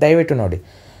ನೋಡಿಲ್ಲ ಅಂತ ದಯವಿಟ್ಟು ನೋಡಿ.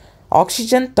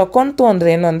 ಆಕ್ಸಿಜನ್ ತಗೊಂತು ಅಂದರೆ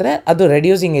ಏನು ಅಂದರೆ ಅದು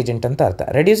ರೆಡ್ಯೂಸಿಂಗ್ ಏಜೆಂಟ್ ಅಂತ ಅರ್ಥ.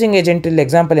 ರೆಡ್ಯೂಸಿಂಗ್ ಏಜೆಂಟ್ ಇಲ್ಲಿ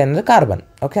ಎಕ್ಸಾಂಪಲ್ ಏನಂದರೆ ಕಾರ್ಬನ್.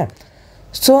 ಓಕೆ,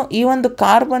 ಸೊ ಈ ಒಂದು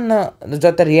ಕಾರ್ಬನ್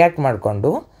ಜೊತೆ ರಿಯಾಕ್ಟ್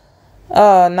ಮಾಡಿಕೊಂಡು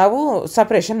ನಾವು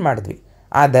ಸಪ್ರೇಷನ್ ಮಾಡಿದ್ವಿ.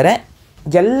 ಆದರೆ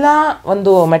ಎಲ್ಲ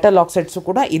ಒಂದು ಮೆಟಲ್ ಆಕ್ಸೈಡ್ಸು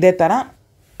ಕೂಡ ಇದೇ ಥರ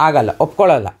ಆಗಲ್ಲ,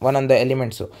 ಒಪ್ಕೊಳ್ಳಲ್ಲ ಒಂದೊಂದು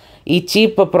ಎಲಿಮೆಂಟ್ಸು. ಈ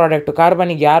ಚೀಪ್ ಪ್ರಾಡಕ್ಟು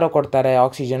ಕಾರ್ಬನಿಗೆ ಯಾರೋ ಕೊಡ್ತಾರೆ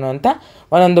ಆಕ್ಸಿಜನು ಅಂತ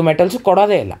ಒಂದೊಂದು ಮೆಟಲ್ಸು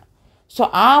ಕೊಡೋದೇ ಇಲ್ಲ. ಸೊ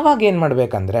ಆವಾಗ ಏನು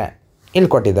ಮಾಡಬೇಕಂದ್ರೆ ಇಲ್ಲಿ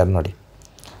ಕೊಟ್ಟಿದ್ದಾರೆ ನೋಡಿ.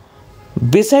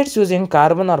 Besides using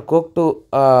carbon R coke to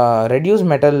reduce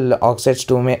metal oxides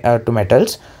to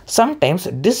metals, sometimes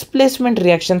displacement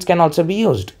reactions can also be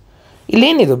used.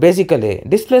 ಇಲ್ಲೇನಿದು basically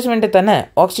displacement ತಾನೆ,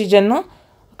 ಆಕ್ಸಿಜನ್ನು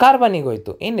ಕಾರ್ಬನಿಗೆ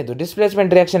ಹೋಯಿತು. ಏನಿದು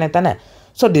ಡಿಸ್ಪ್ಲೇಸ್ಮೆಂಟ್ ರಿಯಾಕ್ಷನ್ ತಾನೆ.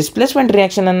 ಸೊ ಡಿಸ್ಪ್ಲೇಸ್ಮೆಂಟ್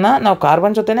ರಿಯಾಕ್ಷನನ್ನು ನಾವು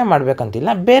ಕಾರ್ಬನ್ ಜೊತೆನೇ ಮಾಡಬೇಕಂತಿಲ್ಲ,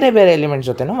 ಬೇರೆ ಬೇರೆ ಎಲಿಮೆಂಟ್ಸ್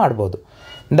ಜೊತೆನೂ ಮಾಡ್ಬೋದು.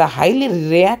 The highly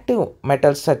reactive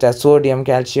metals such as sodium,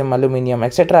 calcium, aluminium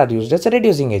etcetera are used as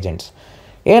reducing agents.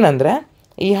 ಏನಂದರೆ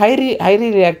ಈ highly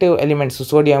reactive elements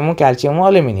ಸೋಡಿಯಮು, calcium,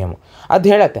 aluminium ಅದು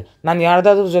ಹೇಳುತ್ತೆ ನಾನು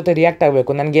ಯಾವುದಾದ್ರೂ ಜೊತೆ ರಿಯಾಕ್ಟ್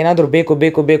ಆಗಬೇಕು, ನನಗೇನಾದರೂ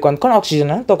ಬೇಕು ಅಂದ್ಕೊಂಡು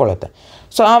ಆಕ್ಸಿಜನನ್ನು ತೊಗೊಳುತ್ತೆ.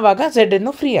 ಸೊ ಆವಾಗ ಝೆಡ್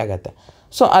ಇನ್ನೂ ಫ್ರೀ ಆಗುತ್ತೆ.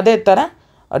 ಸೊ ಅದೇ ಥರ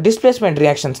ಡಿಸ್ಪ್ಲೇಸ್ಮೆಂಟ್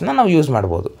ರಿಯಾಕ್ಷನ್ಸ್ನ ನಾವು ಯೂಸ್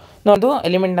ಮಾಡ್ಬೋದು. ನಾವು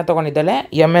ಎಲಿಮೆಂಟ್ನ ತೊಗೊಂಡಿದ್ದಲ್ಲೇ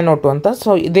MnO2 ಅಂತ.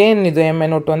 ಸೊ ಇದೇನಿದು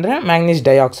MnO2 ಅಂದರೆ ಮ್ಯಾಂಗ್ನೀಸ್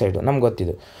ಡೈಆಕ್ಸೈಡು, ನಮ್ಗೆ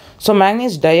ಗೊತ್ತಿದ್ದು. ಸೊ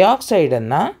ಮ್ಯಾಂಗ್ನೀಸ್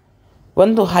ಡೈಆಕ್ಸೈಡನ್ನು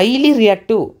ಒಂದು ಹೈಲಿ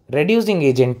ರಿಯಾಕ್ಟಿವ್ ರೆಡ್ಯೂಸಿಂಗ್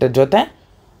ಏಜೆಂಟ್ ಜೊತೆ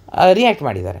ರಿಯಾಕ್ಟ್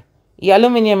ಮಾಡಿದ್ದಾರೆ. ಈ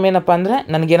ಅಲ್ಯೂಮಿನಿಯಂ ಏನಪ್ಪ ಅಂದರೆ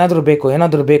ನನಗೇನಾದರೂ ಬೇಕು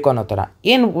ಅನ್ನೋ ಥರ.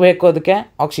 ಏನು ಬೇಕು ಅದಕ್ಕೆ?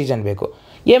 ಆಕ್ಸಿಜನ್ ಬೇಕು.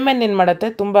 Mn ಏನು ಮಾಡುತ್ತೆ,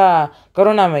 ತುಂಬ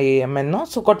ಕರುಣಾಮಯಿ Mn.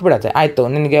 ಸೊ ಕೊಟ್ಬಿಡತ್ತೆ, ಆಯಿತು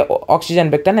ನಿನಗೆ ಆಕ್ಸಿಜನ್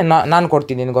ಬೇಕಾನೆ, ನಾನು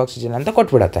ಕೊಡ್ತೀನಿ ನಿನಗೆ ಆಕ್ಸಿಜನ್ ಅಂತ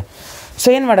ಕೊಟ್ಬಿಡತ್ತೆ. ಸೊ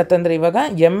ಏನು ಮಾಡುತ್ತೆ ಅಂದರೆ ಇವಾಗ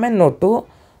MnO2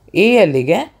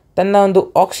 ಎಲ್ಲಿಗೆ ತನ್ನ ಒಂದು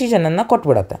ಆಕ್ಸಿಜನನ್ನು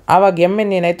ಕೊಟ್ಬಿಡತ್ತೆ. ಆವಾಗ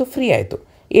Mn ಏನಾಯಿತು, ಫ್ರೀ ಆಯಿತು.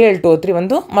 Al2O3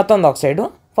 ಒಂದು ಮತ್ತೊಂದು ಆಕ್ಸೈಡು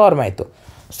ಫಾರ್ಮ್ ಆಯಿತು.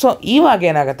 ಸೊ ಇವಾಗ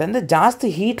ಏನಾಗುತ್ತೆ ಅಂದರೆ ಜಾಸ್ತಿ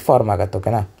ಹೀಟ್ ಫಾರ್ಮ್ ಆಗುತ್ತೆ.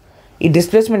 ಓಕೆನಾ. ಈ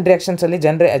ಡಿಸ್ಪ್ಲೇಸ್ಮೆಂಟ್ ರಿಯಾಕ್ಷನ್ಸಲ್ಲಿ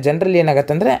ಜನರಲಿ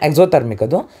ಏನಾಗುತ್ತೆ ಅಂದರೆ ಎಕ್ಸೋಥರ್ಮಿಕ್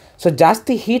ಅದು. ಸೊ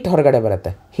ಜಾಸ್ತಿ ಹೀಟ್ ಹೊರಗಡೆ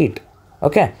ಬರುತ್ತೆ, ಹೀಟ್.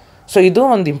 ಓಕೆ. ಸೊ ಇದು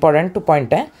ಒಂದು ಇಂಪಾರ್ಟೆಂಟ್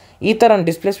ಪಾಯಿಂಟೇ. ಈ ಥರ ಒಂದು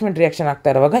ಡಿಸ್ಪ್ಲೇಸ್ಮೆಂಟ್ ರಿಯಾಕ್ಷನ್ ಆಗ್ತಾ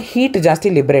ಇರುವಾಗ ಹೀಟ್ ಜಾಸ್ತಿ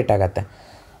ಲಿಬ್ರೇಟ್ ಆಗುತ್ತೆ.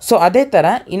 ಸೊ ಅದೇ ಥರ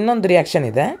ಇನ್ನೊಂದು ರಿಯಾಕ್ಷನ್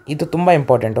ಇದೆ, ಇದು ತುಂಬ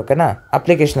ಇಂಪಾರ್ಟೆಂಟ್. ಓಕೆನಾ.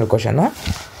 ಅಪ್ಲಿಕೇಶನಲ್ ಕ್ವಶನು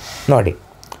ನೋಡಿ.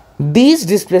 These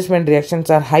displacement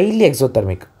reactions are highly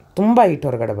exothermic, ತುಂಬ ಹೀಟ್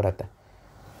ಹೊರಗಡೆ ಬರುತ್ತೆ.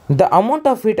 The amount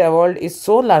of heat ಅವಾಲ್ಡ್ is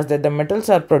so large that the metals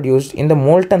are produced in the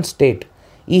molten state.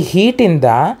 ಈ ಹೀಟಿಂದ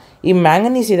ಈ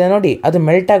ಮ್ಯಾಂಗನೀಸ್ ಇದೆ ನೋಡಿ, ಅದು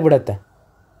ಮೆಲ್ಟ್ ಆಗಿಬಿಡುತ್ತೆ.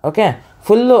 ಓಕೆ.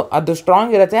 ಫುಲ್ಲು ಅದು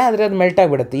ಸ್ಟ್ರಾಂಗ್ ಇರುತ್ತೆ, ಆದರೆ ಅದು ಮೆಲ್ಟ್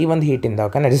ಆಗಿಬಿಡುತ್ತೆ ಈ ಒಂದು ಹೀಟಿಂದ.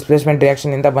 ಓಕೆನಾ. ಡಿಸ್ಪ್ಲೇಸ್ಮೆಂಟ್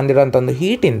ರಿಯಾಕ್ಷನಿಂದ ಬಂದಿರೋಂಥ ಒಂದು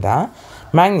ಹೀಟಿಂದ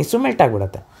ಮ್ಯಾಂಗನೀಸು ಮೆಲ್ಟ್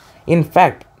ಆಗಿಬಿಡುತ್ತೆ. In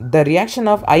fact the reaction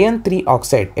of iron 3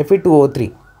 oxide Fe2O3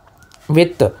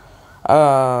 with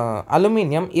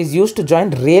aluminium is use to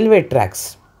join railway tax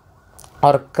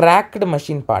R cracked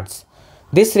machine parts.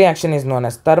 This reaction is known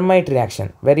as thermite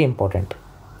reaction. Very important.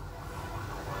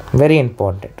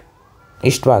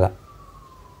 ಇಷ್ಟವಾಗ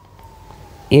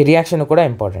ಈ reaction ಕೂಡ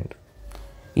important.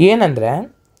 ಏನಂದರೆ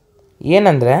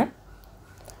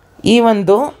ಈ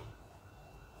ಒಂದು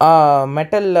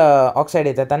metal oxide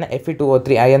ಐತೆ ತಾನೆ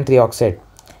Fe2O3 iron 3 oxide,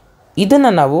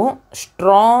 ಇದನ್ನು ನಾವು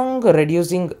strong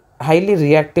highly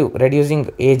reactive reducing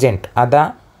agent ಆದ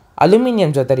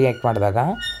ಅಲ್ಯೂಮಿನಿಯಂ ಜೊತೆ ರಿಯಾಕ್ಟ್ ಮಾಡಿದಾಗ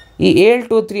ಈ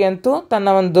Al2O3 ಅಂತೂ ತನ್ನ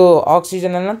ಒಂದು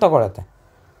ಆಕ್ಸಿಜನನ್ನು ತಗೊಳುತ್ತೆ.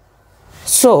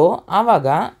 ಸೊ ಆವಾಗ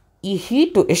ಈ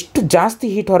ಹೀಟು ಎಷ್ಟು ಜಾಸ್ತಿ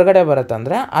ಹೀಟ್ ಹೊರಗಡೆ ಬರುತ್ತೆ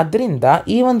ಅಂದರೆ ಅದರಿಂದ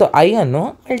ಈ ಒಂದು ಅಯನ್ನು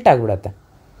ಮೆಲ್ಟ್ ಆಗಿಬಿಡುತ್ತೆ.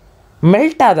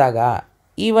 ಮೆಲ್ಟ್ ಆದಾಗ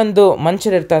ಈ ಒಂದು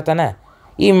ಮನುಷ್ಯರು ಇರ್ತಾರೆ ತಾನೆ,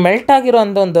 ಈ ಮೆಲ್ಟ್ ಆಗಿರೋ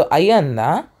ಒಂದು ಅಯನ್ನ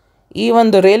ಈ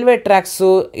ಒಂದು ರೈಲ್ವೆ ಟ್ರ್ಯಾಕ್ಸು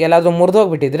ಎಲ್ಲಾದರೂ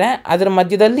ಮುರಿದೋಗ್ಬಿಟ್ಟಿದ್ರೆ ಅದರ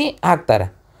ಮಧ್ಯದಲ್ಲಿ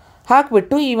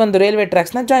ಹಾಕಿಬಿಟ್ಟು ಈ ಒಂದು ರೈಲ್ವೆ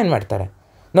ಟ್ರ್ಯಾಕ್ಸ್ನ ಜಾಯಿನ್ ಮಾಡ್ತಾರೆ.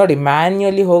 ನೋಡಿ,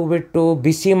 ಮ್ಯಾನ್ಯುಯಲಿ ಹೋಗಿಬಿಟ್ಟು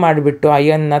ಬಿಸಿ ಮಾಡಿಬಿಟ್ಟು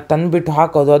ಅಯನ್ನ ತಂದುಬಿಟ್ಟು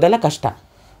ಹಾಕೋದು ಅದೆಲ್ಲ ಕಷ್ಟ.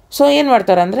 ಸೊ ಏನು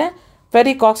ಮಾಡ್ತಾರೆ ಅಂದರೆ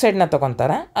ಫೆರಿಕ್ ಆಕ್ಸೈಡ್ನ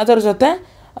ತೊಗೊತಾರೆ, ಅದರ ಜೊತೆ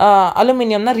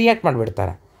ಅಲ್ಯೂಮಿನಿಯಂನ ರಿಯಾಕ್ಟ್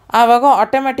ಮಾಡಿಬಿಡ್ತಾರೆ. ಆವಾಗ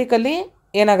ಆಟೋಮ್ಯಾಟಿಕಲಿ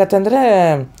ಏನಾಗುತ್ತೆ ಅಂದರೆ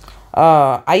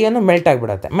ಅಯನ್ನು ಮೆಲ್ಟ್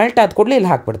ಆಗಿಬಿಡುತ್ತೆ. ಮೆಲ್ಟ್ ಆದ ಕೂಡಲೇ ಇಲ್ಲಿ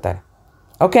ಹಾಕಿಬಿಡ್ತಾರೆ.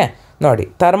 ಓಕೆ. ನೋಡಿ,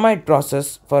 thermite process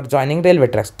for joining railway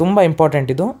tax ತುಂಬ ಇಂಪಾರ್ಟೆಂಟ್.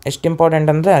 ಇದು ಎಷ್ಟು ಇಂಪಾರ್ಟೆಂಟ್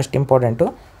ಅಂದರೆ ಅಷ್ಟು ಇಂಪಾರ್ಟೆಂಟು.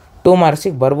 2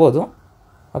 ಮಾರ್ಕ್ಸಿಗೆ ಬರ್ಬೋದು.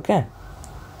 ಓಕೆ.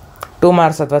 2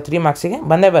 ಮಾರ್ಕ್ಸ್ ಅಥವಾ 3 ಮಾರ್ಕ್ಸಿಗೆ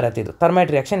ಬಂದೇ ಬರುತ್ತೆ. ಇದು thermite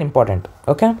reaction important.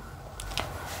 Okay.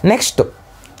 Next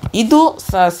ಇದು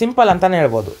ಸಿಂಪಲ್ ಅಂತಲೇ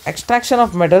ಹೇಳ್ಬೋದು. Extraction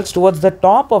of metals towards the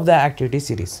top of the activity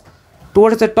series.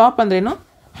 Towards the top ಅಂದ್ರೇನು?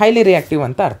 ಹೈಲಿ ರಿಯಾಕ್ಟಿವ್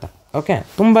ಅಂತ ಅರ್ಥ. ಓಕೆ.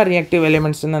 ತುಂಬ ರಿಯಾಕ್ಟಿವ್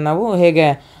ಎಲಿಮೆಂಟ್ಸನ್ನು ನಾವು ಹೇಗೆ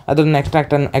ಅದನ್ನು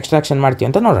ಎಕ್ಸ್ಟ್ರಾಕ್ಷನ್ ಮಾಡ್ತೀವಿ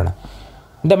ಅಂತ ನೋಡೋಣ.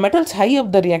 The metals high of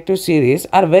the reactive series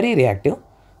are very reactive.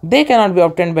 They cannot be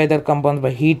ಆಬ್ಟೈನ್ಡ್ by there compounds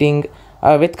by heating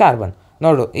with carbon.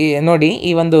 ನೋಡಿ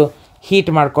ಈ ಒಂದು ಹೀಟ್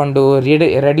ಮಾಡಿಕೊಂಡು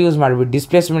ರೆಡ್ಯೂಸ್ ಮಾಡಿಬಿಟ್ಟು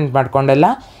ಡಿಸ್ಪ್ಲೇಸ್ಮೆಂಟ್ ಮಾಡಿಕೊಂಡೆಲ್ಲ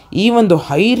ಈ ಒಂದು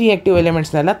ಹೈ ರಿಯಾಕ್ಟಿವ್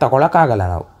ಎಲಿಮೆಂಟ್ಸ್ನೆಲ್ಲ ತೊಗೊಳಕ್ಕಾಗಲ್ಲ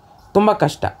ನಾವು. ತುಂಬ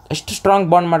ಕಷ್ಟ. ಎಷ್ಟು ಸ್ಟ್ರಾಂಗ್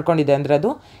ಬಾಂಡ್ ಮಾಡ್ಕೊಂಡಿದೆ ಅಂದರೆ ಅದು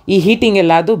ಈ ಹೀಟಿಂಗ್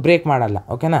ಎಲ್ಲ ಅದು ಬ್ರೇಕ್ ಮಾಡಲ್ಲ.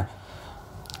 ಓಕೆನಾ.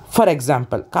 For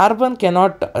example, carbon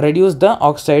cannot reduce the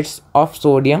oxides of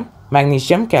sodium,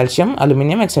 magnesium, calcium,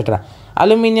 aluminium etcetera.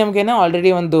 ಅಲ್ಯೂಮಿನಿಯಮ್ಗೇನೆ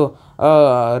already ಒಂದು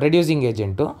ರೆಡ್ಯೂಸಿಂಗ್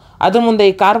ಏಜೆಂಟು. ಅದ್ರ ಮುಂದೆ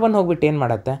ಈ ಕಾರ್ಬನ್ ಹೋಗ್ಬಿಟ್ಟು ಏನು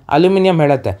ಮಾಡುತ್ತೆ? ಅಲ್ಯೂಮಿನಿಯಂ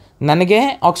ಹೇಳುತ್ತೆ ನನಗೆ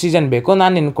ಆಕ್ಸಿಜನ್ ಬೇಕು,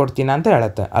 ನಾನು ನಿನ್ಗೆ ಕೊಡ್ತೀನಿ ಅಂತ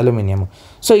ಹೇಳುತ್ತೆ ಅಲ್ಯೂಮಿನಿಯಮು.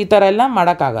 ಸೊ ಈ ಥರ ಎಲ್ಲ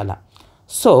ಮಾಡೋಕ್ಕಾಗಲ್ಲ.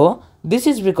 So this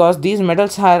is because these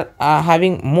metals are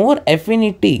having more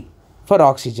affinity for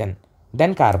oxygen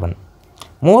then carbon.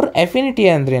 More affinity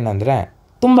ಅಂದರೆ ಏನಂದರೆ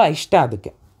ತುಂಬ ಇಷ್ಟ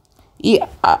ಅದಕ್ಕೆ. ಈ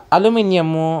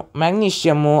ಅಲ್ಯೂಮಿನಿಯಮ್ಮು,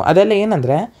 ಮ್ಯಾಗ್ನೀಷಿಯಮ್ಮು ಅದೆಲ್ಲ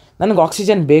ಏನಂದರೆ ನನಗೆ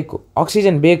ಆಕ್ಸಿಜನ್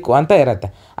ಬೇಕು ಅಂತ ಇರುತ್ತೆ.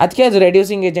 ಅದಕ್ಕೆ ಅದು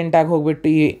ರೆಡ್ಯೂಸಿಂಗ್ ಏಜೆಂಟಾಗಿ ಹೋಗಿಬಿಟ್ಟು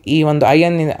ಈ ಒಂದು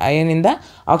ಅಯನಿಂದ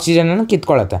ಆಕ್ಸಿಜನನ್ನು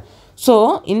ಕಿತ್ಕೊಳ್ಳುತ್ತೆ. ಸೊ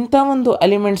ಇಂಥ ಒಂದು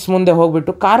ಎಲಿಮೆಂಟ್ಸ್ ಮುಂದೆ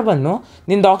ಹೋಗಿಬಿಟ್ಟು ಕಾರ್ಬನ್ನು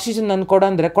ನಿಂದು ಆಕ್ಸಿಜನ್ ನಾನು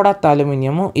ಕೊಡಂದರೆ ಕೊಡತ್ತಾ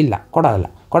ಅಲ್ಯೂಮಿನಿಯಮು? ಇಲ್ಲ,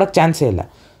 ಕೊಡೋಕ್ಕೆ ಚಾನ್ಸೇ ಇಲ್ಲ.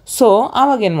 ಸೊ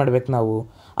ಆವಾಗ ಏನು ಮಾಡ್ಬೇಕು ನಾವು?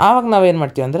 ಆವಾಗ ನಾವೇನು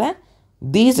ಮಾಡ್ತೀವಿ ಅಂದರೆ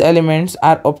these elements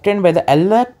are ಒಬ್ಟೈನ್ಡ್ by the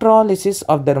electrolysis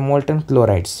of there molten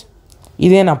chlorides.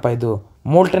 ಇದೇನಪ್ಪ ಇದು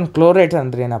ಮೋಲ್ಟನ್ ಕ್ಲೋರೈಡ್ಸ್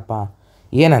ಅಂದರೆ ಏನಪ್ಪ,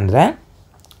 ಏನಂದರೆ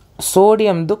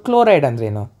ಸೋಡಿಯಮ್ದು ಕ್ಲೋರೈಡ್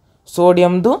ಅಂದ್ರೇನು,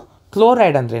 ಸೋಡಿಯಮ್ದು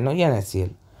ಕ್ಲೋರೈಡ್ ಅಂದ್ರೇನು NaCl,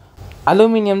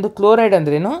 ಅಲ್ಯೂಮಿನಿಯಮ್ದು ಕ್ಲೋರೈಡ್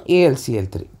ಅಂದ್ರೇನು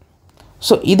AlCl3.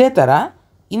 ಸೊ ಇದೇ ಥರ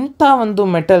ಇಂಥ ಒಂದು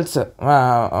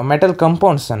ಮೆಟಲ್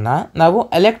ಕಂಪೌಂಡ್ಸನ್ನು ನಾವು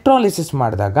ಎಲೆಕ್ಟ್ರಾಲಿಸಿಸ್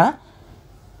ಮಾಡಿದಾಗ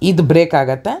ಇದು ಬ್ರೇಕ್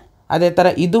ಆಗುತ್ತೆ, ಅದೇ ಥರ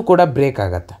ಇದು ಕೂಡ ಬ್ರೇಕ್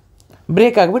ಆಗುತ್ತೆ,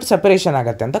 ಬ್ರೇಕ್ ಆಗಿಬಿಟ್ಟು ಸೆಪರೇಷನ್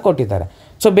ಆಗುತ್ತೆ ಅಂತ ಕೊಟ್ಟಿದ್ದಾರೆ.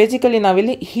 ಸೊ ಬೇಸಿಕಲಿ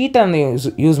ನಾವಿಲ್ಲಿ ಹೀಟನ್ನು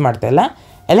ಯೂಸ್ ಮಾಡ್ತಾ ಇಲ್ಲ,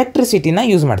 ಎಲೆಕ್ಟ್ರಿಸಿಟಿನ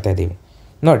ಯೂಸ್ ಮಾಡ್ತಾಯಿದ್ದೀವಿ.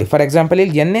 ನೋಡಿ ಫಾರ್ ಎಕ್ಸಾಂಪಲ್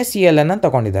ಇಲ್ಲಿ NaCl ಅನ್ನು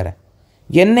ತೊಗೊಂಡಿದ್ದಾರೆ.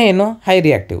 ಏನು ಹೈ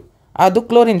ರಿಯಾಕ್ಟಿವ್, ಅದು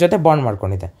ಕ್ಲೋರಿನ್ ಜೊತೆ ಬಾಂಡ್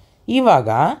ಮಾಡ್ಕೊಂಡಿದೆ. ಇವಾಗ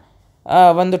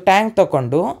ಒಂದು ಟ್ಯಾಂಕ್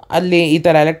ತೊಗೊಂಡು ಅಲ್ಲಿ ಈ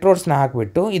ಥರ ಎಲೆಕ್ಟ್ರೋಡ್ಸ್ನ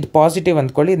ಹಾಕಿಬಿಟ್ಟು ಇದು ಪಾಸಿಟಿವ್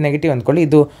ಅಂದ್ಕೊಳ್ಳಿ, ಇದು ನೆಗೆಟಿವ್ ಅಂದ್ಕೊಳ್ಳಿ,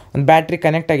 ಇದು ಒಂದು ಬ್ಯಾಟ್ರಿ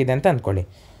ಕನೆಕ್ಟ್ ಆಗಿದೆ ಅಂತ ಅಂದ್ಕೊಳ್ಳಿ.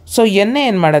 ಸೊ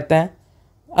ಏನು ಮಾಡುತ್ತೆ,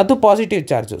 ಅದು ಪಾಸಿಟಿವ್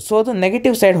ಚಾರ್ಜು, ಸೊ ಅದು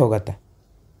ನೆಗೆಟಿವ್ ಸೈಡ್ ಹೋಗುತ್ತೆ,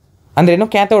 ಅಂದ್ರೇನು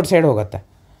ಕ್ಯಾಥೋಡ್ ಸೈಡ್ ಹೋಗುತ್ತೆ.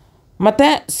 ಮತ್ತು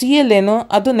Cl ಏನು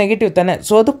ಅದು ನೆಗೆಟಿವ್ ತಾನೆ,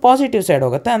 ಸೊ ಅದು ಪಾಸಿಟಿವ್ ಸೈಡ್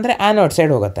ಹೋಗುತ್ತೆ, ಅಂದರೆ ಆ್ಯನೋಡ್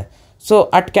ಸೈಡ್ ಹೋಗುತ್ತೆ. ಸೊ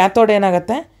ಕ್ಯಾಥೋಡ್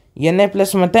ಏನಾಗುತ್ತೆ Na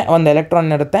ಪ್ಲಸ್ ಮತ್ತು ಒಂದು ಎಲೆಕ್ಟ್ರಾನ್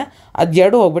ಇರುತ್ತೆ, ಅದು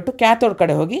ಎರಡು ಹೋಗ್ಬಿಟ್ಟು ಕ್ಯಾಥೋಡ್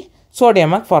ಕಡೆ ಹೋಗಿ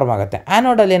ಸೋಡಿಯಮಾಗಿ ಫಾರ್ಮ್ ಆಗುತ್ತೆ.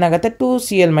 ಆ್ಯನೋಡಲ್ಲಿ ಏನಾಗುತ್ತೆ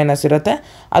 2Cl- ಇರುತ್ತೆ,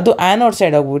 ಅದು ಆ್ಯನೋಡ್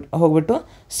ಸೈಡ್ ಹೋಗ್ಬಿಟ್ಟು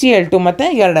Cl2 ಮತ್ತು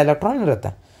 2 ಎಲೆಕ್ಟ್ರಾನ್ ಇರುತ್ತೆ.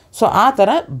 ಸೊ ಆ ಥರ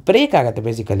ಬ್ರೇಕ್ ಆಗುತ್ತೆ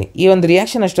ಬೇಸಿಕಲಿ. ಈ ಒಂದು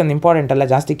ರಿಯಾಕ್ಷನ್ ಅಷ್ಟೊಂದು ಇಂಪಾರ್ಟೆಂಟ್ ಅಲ್ಲ,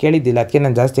 ಜಾಸ್ತಿ ಕೇಳಿದ್ದಿಲ್ಲ, ಅದಕ್ಕೆ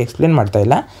ನಾನು ಜಾಸ್ತಿ ಎಕ್ಸ್ಪ್ಲೇನ್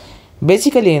ಮಾಡ್ತಾಯಿಲ್ಲ.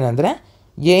 ಬೇಸಿಕಲಿ ಏನಂದರೆ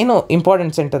ಏನು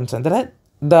ಇಂಪಾರ್ಟೆಂಟ್ ಸೆಂಟೆನ್ಸ್ ಅಂದರೆ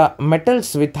the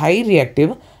metals with high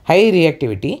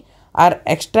reactivity R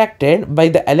extracted by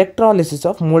the electrolysis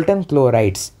of molten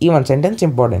chlorides. ಈ ಒಂದು ಸೆಂಟೆನ್ಸ್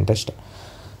ಇಂಪಾರ್ಟೆಂಟ್ ಅಷ್ಟೆ.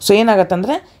 ಸೊ ಏನಾಗುತ್ತೆ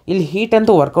ಅಂದರೆ ಇಲ್ಲಿ ಹೀಟ್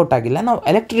ಅಂತೂ ವರ್ಕೌಟ್ ಆಗಿಲ್ಲ, ನಾವು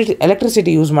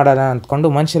ಎಲೆಕ್ಟ್ರಿಸಿಟಿ ಯೂಸ್ ಮಾಡೋಣ ಅಂದ್ಕೊಂಡು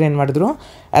ಮನುಷ್ಯರು ಏನು ಮಾಡಿದ್ರು,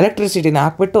 ಎಲೆಕ್ಟ್ರಿಸಿಟಿನ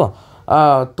ಹಾಕ್ಬಿಟ್ಟು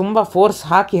ತುಂಬ ಫೋರ್ಸ್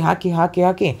ಹಾಕಿ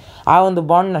ಆ ಒಂದು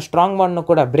ಬಾಂಡ್ನ ಸ್ಟ್ರಾಂಗ್ ಬಾಂಡ್ನ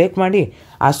ಕೂಡ ಬ್ರೇಕ್ ಮಾಡಿ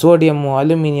ಆ ಸೋಡಿಯಮ್ಮು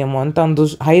ಅಲ್ಯೂಮಿನಿಯಮ್ಮು ಅಂತ ಒಂದು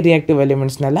ಹೈ ರಿಯಾಕ್ಟಿವ್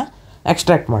ಎಲಿಮೆಂಟ್ಸ್ನೆಲ್ಲ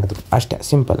ಎಕ್ಸ್ಟ್ರಾಕ್ಟ್ ಮಾಡಿದ್ರು ಅಷ್ಟೇ,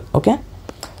 ಸಿಂಪಲ್. ಓಕೆ,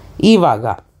 ಇವಾಗ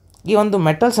ಈ ಒಂದು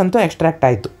ಮೆಟಲ್ಸ್ ಅಂತೂ ಎಕ್ಸ್ಟ್ರಾಕ್ಟ್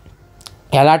ಆಯಿತು,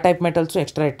 ಎಲ್ಲ ಟೈಪ್ ಮೆಟಲ್ಸು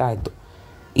ಎಕ್ಸ್ಟ್ರಾಕ್ಟ್ ಆಯಿತು.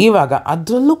 ಇವಾಗ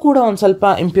ಅದರಲ್ಲೂ ಕೂಡ ಒಂದು ಸ್ವಲ್ಪ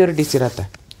ಇಂಪ್ಯೂರಿಟೀಸ್ ಇರುತ್ತೆ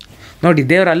ನೋಡಿ,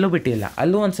 ದೇವರು ಅಲ್ಲೂ ಬಿಟ್ಟಿಲ್ಲ,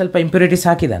 ಅಲ್ಲೂ ಒಂದು ಸ್ವಲ್ಪ ಇಂಪ್ಯೂರಿಟೀಸ್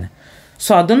ಹಾಕಿದ್ದಾನೆ.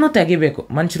 ಸೊ ಅದನ್ನು ತೆಗಿಬೇಕು,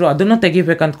 ಮನುಷ್ಯರು ಅದನ್ನು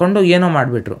ತೆಗಿಬೇಕು ಅಂದ್ಕೊಂಡು ಏನೋ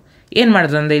ಮಾಡಿಬಿಟ್ರು. ಏನು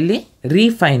ಮಾಡಿದ್ರು ಅಂದರೆ ಇಲ್ಲಿ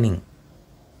ರೀಫೈನಿಂಗ್,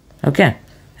 ಓಕೆ,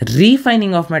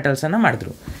 ರೀಫೈನಿಂಗ್ ಆಫ್ ಮೆಟಲ್ಸನ್ನು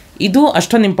ಮಾಡಿದ್ರು. ಇದು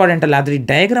ಅಷ್ಟೊಂದು ಇಂಪಾರ್ಟೆಂಟ್ ಅಲ್ಲ, ಆದರೆ ಈ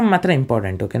ಡಯಾಗ್ರಾಮ್ ಮಾತ್ರ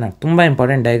ಇಂಪಾರ್ಟೆಂಟ್. ಓಕೆನಾ, ತುಂಬ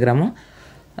ಇಂಪಾರ್ಟೆಂಟ್ ಡಯಾಗ್ರಾಮು,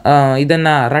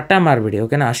 ಇದನ್ನು ರಟ್ಟ ಮಾಡಿಬಿಡಿ.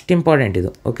 ಓಕೆನಾ, ಅಷ್ಟು ಇಂಪಾರ್ಟೆಂಟ್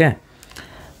ಇದು. Okay,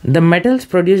 the metals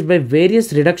produced by various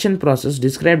reduction process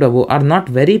described above R not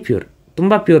very pure.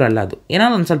 ತುಂಬ ಪ್ಯೂರ್ ಅಲ್ಲ, ಅದು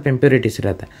ಏನಾದ್ರು ಒಂದು ಸ್ವಲ್ಪ ಇಂಪ್ಯೂರಿಟೀಸ್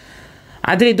ಇರುತ್ತೆ.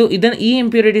 ಆದರೆ ಈ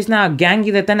ಇಂಪ್ಯೂರಿಟೀಸ್ನ ಆ ಗ್ಯಾಂಗ್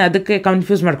ಇದೆ ತಾನೆ, ಅದಕ್ಕೆ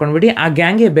ಕನ್ಫ್ಯೂಸ್ ಮಾಡ್ಕೊಂಡ್ಬಿಡಿ. ಆ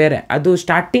ಗ್ಯಾಂಗೇ ಬೇರೆ, ಅದು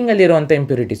ಸ್ಟಾರ್ಟಿಂಗಲ್ಲಿರುವಂಥ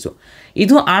ಇಂಪ್ಯೂರಿಟೀಸು,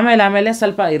 ಇದು ಆಮೇಲೆ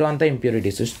ಸ್ವಲ್ಪ ಇರುವಂಥ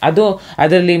ಇಂಪ್ಯೂರಿಟೀಸು.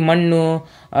 ಅದರಲ್ಲಿ ಮಣ್ಣು,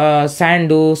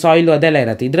 ಸ್ಯಾಂಡು, ಸಾಯಿಲು ಅದೆಲ್ಲ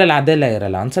ಇರುತ್ತೆ, ಇದರಲ್ಲಿ ಅದೆಲ್ಲ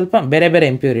ಇರೋಲ್ಲ, ಒಂದು ಸ್ವಲ್ಪ ಬೇರೆ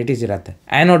ಇಂಪ್ಯೂರಿಟೀಸ್ ಇರುತ್ತೆ.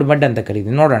 ಆ್ಯನೋಡ್ ಬಡ್ ಅಂತ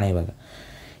ಕರೀತೀವಿ. ನೋಡೋಣ ಇವಾಗ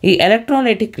ಈ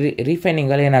ಎಲೆಕ್ಟ್ರೋಲೈಟಿಕ್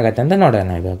ರೀಫೈನಿಂಗಲ್ಲಿ ಏನಾಗುತ್ತೆ ಅಂತ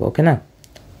ನೋಡೋಣ ಇವಾಗ. ಓಕೆನಾ,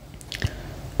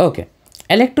 ಓಕೆ,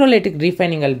 ಎಲೆಕ್ಟ್ರೋಲೈಟಿಕ್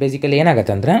ರೀಫೈನಿಂಗಲ್ಲಿ ಬೇಸಿಕಲಿ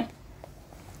ಏನಾಗುತ್ತೆ ಅಂದರೆ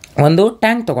ಒಂದು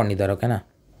ಟ್ಯಾಂಕ್ ತೊಗೊಂಡಿದ್ದಾರೆ. ಓಕೆನಾ,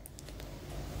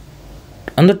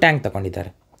 ಒಂದು ಟ್ಯಾಂಕ್ ತೊಗೊಂಡಿದ್ದಾರೆ.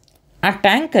 ಆ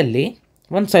ಟ್ಯಾಂಕಲ್ಲಿ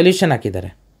ಒಂದು ಸೊಲ್ಯೂಷನ್ ಹಾಕಿದ್ದಾರೆ,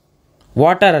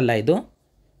 ವಾಟರ್ ಅಲ್ಲ ಇದು,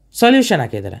 ಸೊಲ್ಯೂಷನ್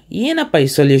ಹಾಕಿದ್ದಾರೆ. ಏನಪ್ಪ ಈ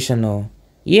ಸೊಲ್ಯೂಷನ್ನು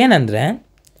ಏನಂದರೆ,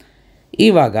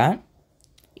 ಇವಾಗ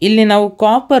ಇಲ್ಲಿ ನಾವು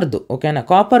ಕಾಪರ್ದು, ಓಕೆನಾ,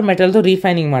 ಕಾಪರ್ ಮೆಟಲ್ದು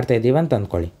ರೀಫೈನಿಂಗ್ ಮಾಡ್ತಾಯಿದ್ದೀವಿ ಅಂತ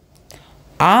ಅಂದ್ಕೊಳ್ಳಿ.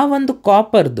 ಆ ಒಂದು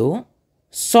ಕಾಪರ್ದು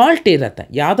ಸಾಲ್ಟ್ ಇರುತ್ತೆ,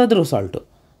 ಯಾವುದಾದ್ರೂ ಸಾಲ್ಟು,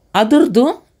 ಅದರದ್ದು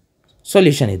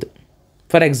ಸೊಲ್ಯೂಷನ್ ಇದು.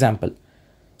 ಫಾರ್ ಎಕ್ಸಾಂಪಲ್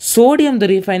ಸೋಡಿಯಮ್ದು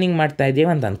ರೀಫೈನಿಂಗ್ ಮಾಡ್ತಾಯಿದ್ದೀವಿ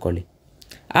ಅಂತ ಅಂದ್ಕೊಳ್ಳಿ.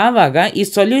 ಆವಾಗ ಈ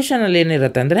ಸೊಲ್ಯೂಷನಲ್ಲಿ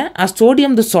ಏನಿರುತ್ತೆ ಅಂದರೆ ಆ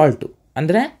ಸೋಡಿಯಮ್ದು ಸಾಲ್ಟು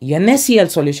ಅಂದರೆ NaCl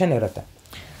ಸೊಲ್ಯೂಷನ್ ಇರುತ್ತೆ.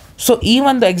 ಸೊ ಈ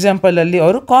ಒಂದು ಎಕ್ಸಾಂಪಲಲ್ಲಿ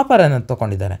ಅವರು ಕಾಪರನ್ನು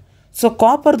ತೊಗೊಂಡಿದ್ದಾರೆ. ಸೊ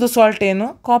ಕಾಪರ್ದು ಸಾಲ್ಟ್ ಏನು,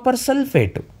 ಕಾಪರ್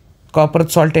ಸಲ್ಫೇಟು,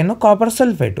 ಕಾಪರ್ದು ಸಾಲ್ಟ್ ಏನು, ಕಾಪರ್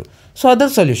ಸಲ್ಫೇಟು. ಸೊ ಅದರ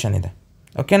ಸೊಲ್ಯೂಷನ್ ಇದೆ.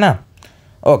 ಓಕೆನಾ,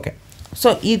 ಓಕೆ. ಸೊ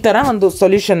ಈ ಥರ ಒಂದು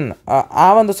ಸೊಲ್ಯೂಷನ್, ಆ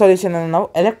ಒಂದು ಸೊಲ್ಯೂಷನನ್ನು ನಾವು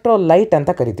ಎಲೆಕ್ಟ್ರೋಲೈಟ್ ಅಂತ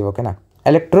ಕರಿತೀವಿ. ಓಕೆನಾ,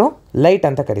 ಎಲೆಕ್ಟ್ರೋಲೈಟ್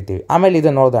ಅಂತ ಕರಿತೀವಿ. ಆಮೇಲೆ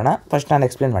ಇದು ನೋಡೋಣ, ಫಸ್ಟ್ ನಾನು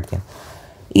ಎಕ್ಸ್ಪ್ಲೇನ್ ಮಾಡ್ತೀನಿ.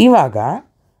 ಇವಾಗ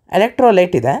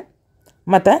ಎಲೆಕ್ಟ್ರೋಲೈಟ್ ಇದೆ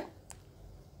ಮತ್ತು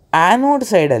ಆ್ಯನೋಡ್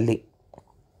ಸೈಡಲ್ಲಿ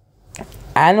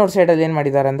ಏನು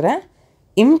ಮಾಡಿದ್ದಾರೆ ಅಂದರೆ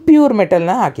ಇಂಪ್ಯೂರ್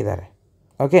ಮೆಟಲ್ನ ಹಾಕಿದ್ದಾರೆ.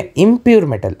 ಓಕೆ, ಇಂಪ್ಯೂರ್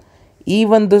ಮೆಟಲ್, ಈ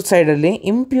ಒಂದು ಸೈಡಲ್ಲಿ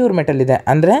ಇಂಪ್ಯೂರ್ ಮೆಟಲ್ ಇದೆ,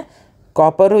 ಅಂದರೆ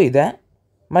ಕಾಪರು ಇದೆ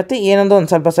ಮತ್ತು ಏನೊಂದು ಒಂದು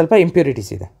ಸ್ವಲ್ಪ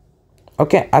ಇಂಪ್ಯೂರಿಟೀಸ್ ಇದೆ.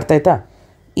 ಓಕೆ, ಅರ್ಥ ಆಯ್ತಾ?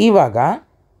 ಇವಾಗ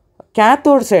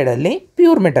ಕ್ಯಾಥೋಡ್ ಸೈಡಲ್ಲಿ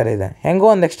ಪ್ಯೂರ್ ಮೆಟಲ್ ಇದೆ, ಹೆಂಗೋ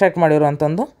ಒಂದು ಎಕ್ಸ್ಟ್ರಾಕ್ಟ್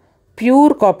ಮಾಡಿರೋಂಥದ್ದು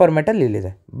ಪ್ಯೂರ್ ಕಾಪರ್ ಮೆಟಲ್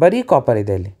ಇಲ್ಲಿದೆ, ಬರೀ ಕಾಪರ್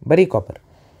ಇದೆ ಇಲ್ಲಿ, ಬರೀ ಕಾಪರ್.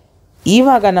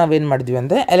 ಇವಾಗ ನಾವೇನು ಮಾಡಿದ್ವಿ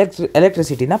ಅಂದರೆ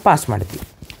ಎಲೆಕ್ಟ್ರಿಸಿಟಿನ ಪಾಸ್ ಮಾಡಿದ್ವಿ.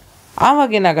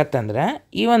 ಆವಾಗ ಏನಾಗತ್ತೆ ಅಂದರೆ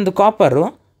ಈ ಒಂದು ಕಾಪರು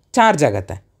ಚಾರ್ಜ್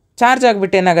ಆಗುತ್ತೆ. ಚಾರ್ಜ್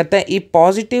ಆಗಿಬಿಟ್ಟು ಏನಾಗುತ್ತೆ, ಈ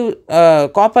ಪಾಸಿಟಿವ್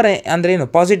ಕಾಪರ್ ಅಂದರೆ ಏನು,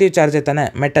 positive charge ಐತಾನೆ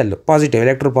metal, positive,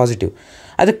 electro positive,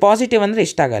 ಅದಕ್ಕೆ ಪಾಸಿಟಿವ್ ಅಂದರೆ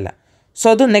ಇಷ್ಟ ಆಗಲ್ಲ. ಸೊ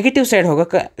ಅದು ನೆಗೆಟಿವ್ ಸೈಡ್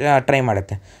ಹೋಗೋಕ್ಕೆ ಟ್ರೈ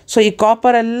ಮಾಡುತ್ತೆ. ಸೊ ಈ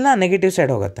ಕಾಪರೆಲ್ಲ ನೆಗೆಟಿವ್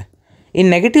ಸೈಡ್ ಹೋಗುತ್ತೆ. ಈ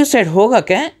ನೆಗೆಟಿವ್ ಸೈಡ್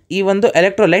ಹೋಗೋಕ್ಕೆ ಈ ಒಂದು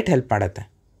ಎಲೆಕ್ಟ್ರೋಲೈಟ್ ಹೆಲ್ಪ್ ಮಾಡುತ್ತೆ.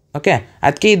 ಓಕೆ,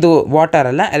 ಅದಕ್ಕೆ ಇದು ವಾಟರ್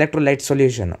ಅಲ್ಲ, ಎಲೆಕ್ಟ್ರೋಲೈಟ್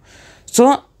ಸೊಲ್ಯೂಷನ್ನು. ಸೊ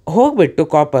ಹೋಗಿಬಿಟ್ಟು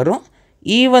ಕಾಪರು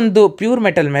ಈ ಒಂದು ಪ್ಯೂರ್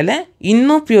ಮೆಟಲ್ ಮೇಲೆ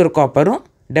ಇನ್ನೂ ಪ್ಯೂರ್ ಕಾಪರು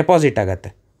ಡೆಪಾಸಿಟ್ ಆಗುತ್ತೆ.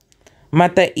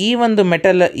 ಮತ್ತು ಈ ಒಂದು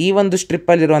ಮೆಟಲ್ ಈ ಒಂದು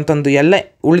ಸ್ಟ್ರಿಪ್ಪಲ್ಲಿರುವಂಥದ್ದು ಎಲ್ಲ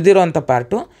ಉಳಿದಿರೋವಂಥ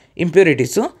ಪಾರ್ಟು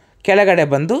ಇಂಪ್ಯೂರಿಟೀಸು ಕೆಳಗಡೆ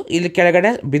ಬಂದು ಇಲ್ಲಿ ಕೆಳಗಡೆ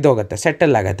ಬಿದ್ದೋಗುತ್ತೆ,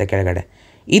 ಸೆಟಲ್ ಆಗುತ್ತೆ ಕೆಳಗಡೆ.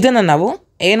 ಇದನ್ನು ನಾವು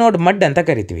ಏನೋಡ್ ಮಡ್ ಅಂತ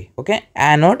ಕರಿತೀವಿ. ಓಕೆ,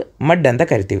 ಆ್ಯನೋಡ್ ಮಡ್ ಅಂತ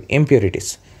ಕರಿತೀವಿ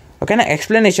ಇಂಪ್ಯೂರಿಟೀಸ್. ಓಕೆನಾ,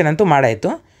 ಎಕ್ಸ್ಪ್ಲನೇಷನ್ ಅಂತೂ ಮಾಡಾಯಿತು.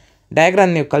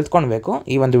 ಡಯಾಗ್ರಾಮ್ ನೀವು ಕಲ್ತ್ಕೊಳ್ಬೇಕು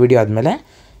ಈ ಒಂದು ವಿಡಿಯೋ ಆದಮೇಲೆ.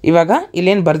 ಇವಾಗ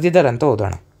ಇಲ್ಲೇನು ಬರೆದಿದ್ದಾರೆ ಅಂತ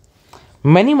ಓದೋಣ.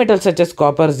 Many metals such as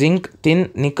copper, zinc, ತಿನ್,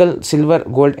 ನಿಕಲ್, silver,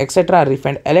 gold etcetera R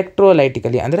refined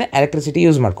ಎಲೆಕ್ಟ್ರೋಲೈಟಿಕಲಿ, ಅಂದರೆ ಎಲೆಕ್ಟ್ರಿಸಿಟಿ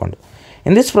ಯೂಸ್ ಮಾಡಿಕೊಂಡು.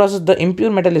 In this process the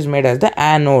impure metal is made as the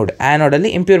anode. ಆ್ಯನೋಡಲ್ಲಿ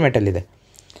impure metal ಇದೆ.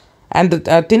 And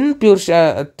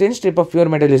thin strip of pure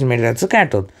metal is made as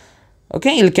cathode.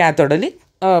 Okay, ಇಲ್ಲಿ ಕ್ಯಾಥೋಡಲ್ಲಿ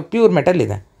pure metal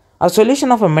ಇದೆ. ಆ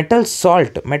solution of a metal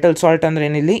salt ಅಂದರೆ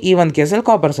ಏನಿಲ್ಲಿ ಈ ಒಂದು ಕೇಸಲ್ಲಿ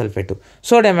copper sulphate.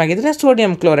 Sodium ಆಗಿದ್ದರೆ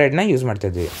sodium ಕ್ಲೋರೈಡ್ನ use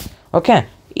ಮಾಡ್ತಿದ್ವಿ. Okay,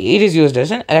 it is used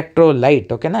as an electrolyte.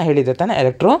 ಓಕೆನಾ, ಹೇಳಿದೆ ತಾನೆ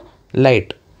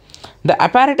electrolyte. The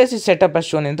apparatus is set up as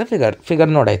shown in the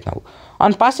figure ನೋಡಾಯ್ತು ನಾವು.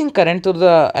 On passing current through the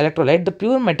electrolyte the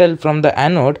pure metal from the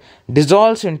anode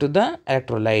dissolves in to the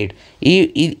electrolyte.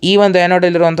 ಈ ಒಂದು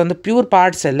ಆ್ಯನೋಡಲ್ಲಿರುವಂಥದ್ದು pure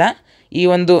parts ಎಲ್ಲ ಈ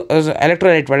ಒಂದು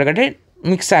electrolyte ಒಳಗಡೆ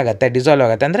mix ಆಗುತ್ತೆ, dissolve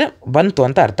ಆಗುತ್ತೆ, ಅಂದರೆ ಬಂತು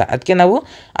ಅಂತ ಅರ್ಥ. ಅದಕ್ಕೆ ನಾವು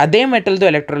ಅದೇ ಮೆಟಲ್ದು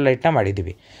ಎಲೆಕ್ಟ್ರೋಲೈಟ್ನ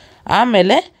ಮಾಡಿದ್ದೀವಿ.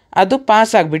 ಆಮೇಲೆ ಅದು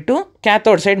ಪಾಸ್ ಆಗಿಬಿಟ್ಟು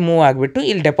ಕ್ಯಾಥೋಡ್ ಸೈಡ್ ಮೂವ್ ಆಗಿಬಿಟ್ಟು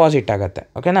ಇಲ್ಲಿ ಡೆಪಾಸಿಟ್ ಆಗುತ್ತೆ.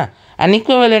 ಓಕೆನಾ, an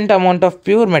equivalent amount of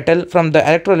pure metal from the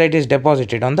electrolyte is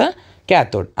deposited on the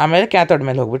cathode. ಆಮೇಲೆ ಕ್ಯಾಥೋಡ್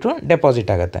ಮೇಲೆ ಹೋಗ್ಬಿಟ್ಟು ಡೆಪಾಸಿಟ್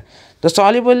ಆಗುತ್ತೆ. The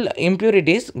soluble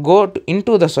impurities go in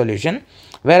to the solution,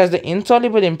 wear as the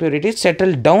insoluble impurities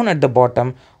settle down at the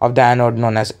bottom of the anode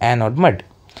known as anode mud.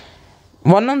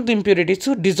 ಒಂದೊಂದು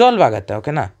ಇಂಪ್ಯೂರಿಟೀಸು dissolve ಆಗುತ್ತೆ.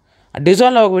 ಓಕೆನಾ,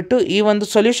 dissolve ಆಗಿಬಿಟ್ಟು ಈ ಒಂದು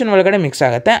ಸೊಲ್ಯೂಷನ್ ಒಳಗಡೆ ಮಿಕ್ಸ್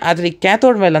ಆಗುತ್ತೆ. ಆದರೆ ಈ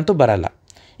ಕ್ಯಾಥೋಡ್ ಮೇಲಂತೂ ಬರಲ್ಲ,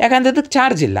 ಯಾಕಂದರೆ ಅದಕ್ಕೆ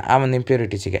ಚಾರ್ಜ್ ಇಲ್ಲ. ಆ ಒಂದು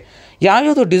ಇಂಪ್ಯೂರಿಟೀಸಿಗೆ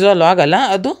ಯಾವ್ಯಾವುದು ಡಿಸಾಲ್ವ್ ಆಗಲ್ಲ,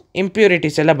 ಅದು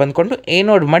ಇಂಪ್ಯೂರಿಟೀಸ್ ಎಲ್ಲ ಬಂದ್ಕೊಂಡು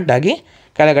ಏನೋಡ್ ಮಡ್ ಆಗಿ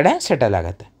ಕೆಳಗಡೆ ಸೆಟಲ್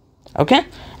ಆಗುತ್ತೆ. ಓಕೆ,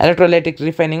 ಎಲೆಕ್ಟ್ರೋಲೈಟಿಕ್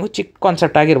ರಿಫೈನಿಂಗು ಚಿಕ್ಕ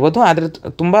ಕಾನ್ಸೆಪ್ಟ್ ಆಗಿರ್ಬೋದು, ಆದರೆ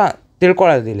ತುಂಬ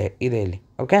ತಿಳ್ಕೊಳ್ಳೋದಿಲ್ಲ ಇದೆ ಇಲ್ಲಿ.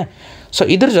 ಓಕೆ, ಸೊ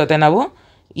ಇದ್ರ ಜೊತೆ ನಾವು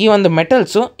ಈ ಒಂದು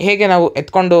ಮೆಟಲ್ಸು ಹೇಗೆ ನಾವು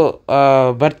ಎತ್ಕೊಂಡು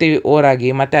ಬರ್ತೀವಿ ಓರಾಗಿ,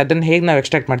 ಮತ್ತು ಅದನ್ನು ಹೇಗೆ ನಾವು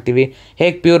ಎಕ್ಸ್ಟ್ರಾಕ್ಟ್ ಮಾಡ್ತೀವಿ,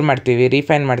 ಹೇಗೆ ಪ್ಯೂರ್ ಮಾಡ್ತೀವಿ,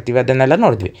 ರಿಫೈನ್ ಮಾಡ್ತೀವಿ, ಅದನ್ನೆಲ್ಲ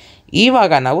ನೋಡಿದ್ವಿ.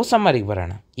 ಇವಾಗ ನಾವು ಸಮ್ಮರಿಗೆ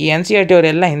ಬರೋಣ. ಈ NCERT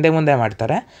ಅವರೆಲ್ಲ ಹಿಂದೆ ಮುಂದೆ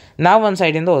ಮಾಡ್ತಾರೆ, ನಾವು ಒಂದು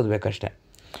ಸೈಡಿಂದ ಓದಬೇಕಷ್ಟೆ.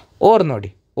 ಓರ್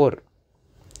ನೋಡಿ,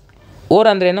 ಓರ್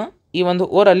ಅಂದ್ರೇನು? ಈ ಒಂದು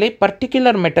ಓರಲ್ಲಿ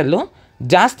ಪರ್ಟಿಕ್ಯುಲರ್ ಮೆಟಲ್ಲು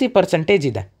ಜಾಸ್ತಿ ಪರ್ಸೆಂಟೇಜ್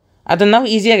ಇದೆ, ಅದನ್ನು ನಾವು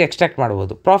ಈಸಿಯಾಗಿ ಎಕ್ಸ್ಟ್ರಾಕ್ಟ್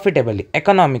ಮಾಡ್ಬೋದು, ಪ್ರಾಫಿಟೇಬಲಿ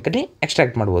ಎಕನಾಮಿಕಲಿ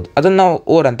ಎಕ್ಸ್ಟ್ರಾಕ್ಟ್ ಮಾಡ್ಬೋದು. ಅದನ್ನು ನಾವು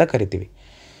ಓರ್ ಅಂತ ಕರಿತೀವಿ.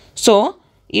 ಸೊ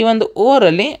ಈ ಒಂದು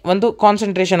ಓರಲ್ಲಿ ಒಂದು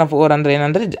ಕಾನ್ಸಂಟ್ರೇಷನ್ ಆಫ್ ಓರ್ ಅಂದರೆ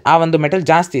ಏನಂದರೆ ಆ ಒಂದು ಮೆಟಲ್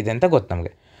ಜಾಸ್ತಿ ಇದೆ ಅಂತ ಗೊತ್ತು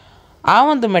ನಮಗೆ. ಆ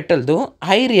ಒಂದು ಮೆಟಲ್ದು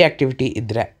ಹೈ ರಿಯಾಕ್ಟಿವಿಟಿ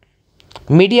ಇದ್ದರೆ,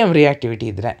 ಮೀಡಿಯಮ್ ರಿಯಾಕ್ಟಿವಿಟಿ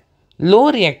ಇದ್ದರೆ, ಲೋ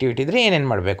ರಿಯಾಕ್ಟಿವಿಟಿ ಇದ್ದರೆ ಏನೇನು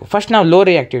ಮಾಡಬೇಕು? ಫಸ್ಟ್ ನಾವು ಲೋ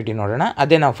ರಿಯಾಕ್ಟಿವಿಟಿ ನೋಡೋಣ.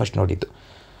 ಅದೇ ನಾವು ಫಸ್ಟ್ ನೋಡಿದ್ದು.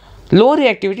 ಲೋ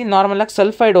ರಿಯಾಕ್ಟಿವಿಟಿ ನಾರ್ಮಲಾಗಿ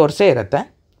ಸಲ್ಫೈಡ್ ಓರ್ಸೇ ಇರುತ್ತೆ.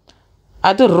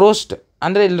 ಅದು ರೋಸ್ಟ್,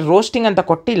 ಅಂದರೆ ಇಲ್ಲಿ ರೋಸ್ಟಿಂಗ್ ಅಂತ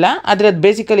ಕೊಟ್ಟಿಲ್ಲ, ಆದರೆ ಅದು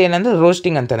ಬೇಸಿಕಲಿ ಏನಂದರೆ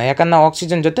ರೋಸ್ಟಿಂಗ್ ಅಂತಾನೆ, ಯಾಕಂದ್ರೆ ನಾವು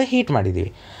ಆಕ್ಸಿಜನ್ ಜೊತೆ ಹೀಟ್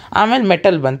ಮಾಡಿದ್ದೀವಿ. ಆಮೇಲೆ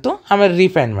ಮೆಟಲ್ ಬಂತು, ಆಮೇಲೆ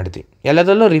ರಿಫೈನ್ ಮಾಡಿದ್ವಿ.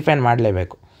 ಎಲ್ಲದರಲ್ಲೂ ರಿಫೈನ್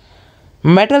ಮಾಡಲೇಬೇಕು.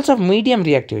 Metals of medium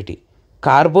reactivity,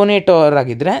 carbonate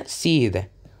ಆಗಿದ್ದರೆ ಸಿ ಇದೆ,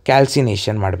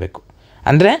 ಕ್ಯಾಲ್ಸಿನೇಷನ್ ಮಾಡಬೇಕು.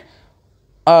 ಅಂದರೆ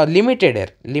ಲಿಮಿಟೆಡ್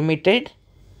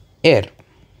ಏರ್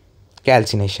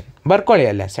ಕ್ಯಾಲ್ಸಿನೇಷನ್ ಬರ್ಕೊಳ್ಳಿ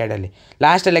ಅಲ್ಲೇ ಸೈಡಲ್ಲಿ.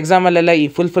 ಲಾಸ್ಟಲ್ಲಿ ಎಕ್ಸಾಮಲ್ಲೆಲ್ಲ ಈ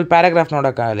ಫುಲ್ ಪ್ಯಾರಾಗ್ರಾಫ್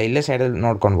ನೋಡೋಕ್ಕಾಗಲ್ಲ, ಇಲ್ಲೇ ಸೈಡಲ್ಲಿ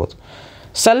ನೋಡ್ಕೊಳ್ಬೋದು.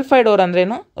 ಸಲ್ಫೈಡ್ ಓರ್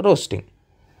ಅಂದ್ರೇನು? Roasting,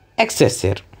 excess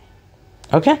air.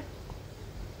 ಓಕೆ,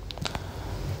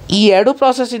 ಈ ಎರಡು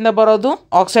ಪ್ರಾಸೆಸ್ಸಿಂದ ಬರೋದು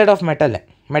ಆಕ್ಸೈಡ್ ಆಫ್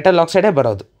ಮೆಟಲ್ ಆಕ್ಸೈಡೇ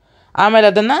ಬರೋದು. ಆಮೇಲೆ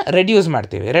ಅದನ್ನು ರೆಡ್ಯೂಸ್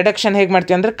ಮಾಡ್ತೀವಿ. ರಿಡಕ್ಷನ್ ಹೇಗೆ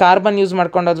ಮಾಡ್ತೀವಿ ಅಂದರೆ ಕಾರ್ಬನ್ ಯೂಸ್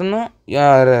ಮಾಡ್ಕೊಂಡು ಅದನ್ನು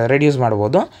ರೆಡ್ಯೂಸ್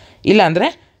ಮಾಡ್ಬೋದು, ಇಲ್ಲಾಂದರೆ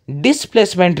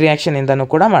ಡಿಸ್ಪ್ಲೇಸ್ಮೆಂಟ್ ರಿಯಾಕ್ಷನಿಂದನೂ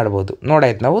ಕೂಡ ಮಾಡ್ಬೋದು.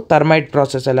 ನೋಡಾಯ್ತು, ನಾವು ಥರ್ಮೈಟ್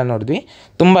ಪ್ರಾಸೆಸ್ ಎಲ್ಲ ನೋಡಿದ್ವಿ,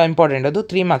 ತುಂಬ ಇಂಪಾರ್ಟೆಂಟ್, ಅದು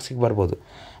 3 ಮಾರ್ಕ್ಸಿಗೆ ಬರ್ಬೋದು.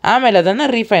 ಆಮೇಲೆ ಅದನ್ನು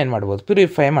ರಿಫೈನ್ ಮಾಡ್ಬೋದು,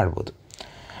 ಪ್ಯೂರಿಫೈ ಮಾಡ್ಬೋದು.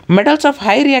 ಮೆಟಲ್ಸ್ ಆಫ್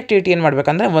ಹೈ ರಿಯಾಕ್ಟಿವಿಟಿ ಏನು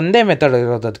ಮಾಡಬೇಕಂದ್ರೆ ಒಂದೇ ಮೆಥಡ್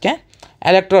ಇರೋದಕ್ಕೆ,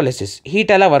 ಎಲೆಕ್ಟ್ರೋಲಿಸಿಸ್.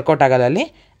 ಹೀಟೆಲ್ಲ ವರ್ಕೌಟ್ ಆಗೋಲ್ಲ, ಅಲ್ಲಿ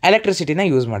ಎಲೆಕ್ಟ್ರಿಸಿಟಿನ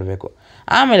ಯೂಸ್ ಮಾಡಬೇಕು.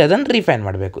 ಆಮೇಲೆ ಅದನ್ನು ರಿಫೈನ್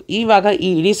ಮಾಡಬೇಕು. ಇವಾಗ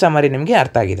ಈ ಇಡೀ ಸಮರಿ ನಿಮಗೆ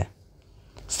ಅರ್ಥ ಆಗಿದೆ,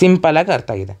 ಸಿಂಪಲಾಗಿ ಅರ್ಥ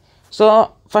ಆಗಿದೆ. ಸೊ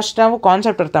ಫಸ್ಟ್ ನಾವು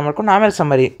ಕಾನ್ಸೆಪ್ಟ್ ಅರ್ಥ ಮಾಡ್ಕೊಂಡು ಆಮೇಲೆ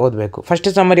ಸಮ್ಮರಿ ಓದಬೇಕು. ಫಸ್ಟ್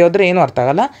ಸಮ್ಮರಿ ಓದಿದ್ರೆ ಏನೂ ಅರ್ಥ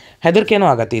ಆಗೋಲ್ಲ, ಹೆದರಿಕೆನೂ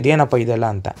ಆಗುತ್ತೆ, ಇದೇನಪ್ಪ ಇದೆಲ್ಲ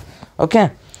ಅಂತ. Okay,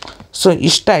 so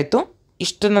ಇಷ್ಟಾಯಿತು.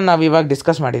 ಇಷ್ಟನ್ನು ನಾವು ಇವಾಗ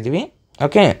ಡಿಸ್ಕಸ್ ಮಾಡಿದ್ದೀವಿ.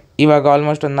 ಓಕೆ, ಇವಾಗ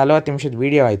ಆಲ್ಮೋಸ್ಟ್ ಒಂದು 40 ನಿಮಿಷದ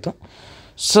ವೀಡಿಯೋ ಆಯಿತು.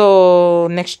 ಸೊ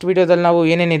ನೆಕ್ಸ್ಟ್ ವೀಡಿಯೋದಲ್ಲಿ ನಾವು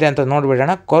ಏನೇನಿದೆ ಅಂತ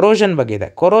ನೋಡಿಬಿಡೋಣ. ಕೊರೋಷನ್ ಬಗ್ಗೆ ಇದೆ.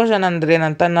 ಕೊರೋಷನ್ ಅಂದರೆ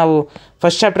ಏನಂತ ನಾವು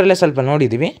ಫಸ್ಟ್ ಚಾಪ್ಟ್ರಲ್ಲೇ ಸ್ವಲ್ಪ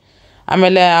ನೋಡಿದ್ದೀವಿ.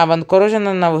 ಆಮೇಲೆ ಆ ಒಂದು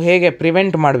ಕೊರೋಷನನ್ನು ನಾವು ಹೇಗೆ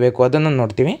ಪ್ರಿವೆಂಟ್ ಮಾಡಬೇಕು ಅದನ್ನು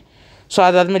ನೋಡ್ತೀವಿ. ಸೊ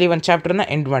ಅದಾದಮೇಲೆ ಈ ಒಂದು ಚಾಪ್ಟರ್ನ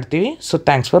ಎಂಡ್ ಮಾಡ್ತೀವಿ. So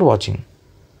thanks for watching.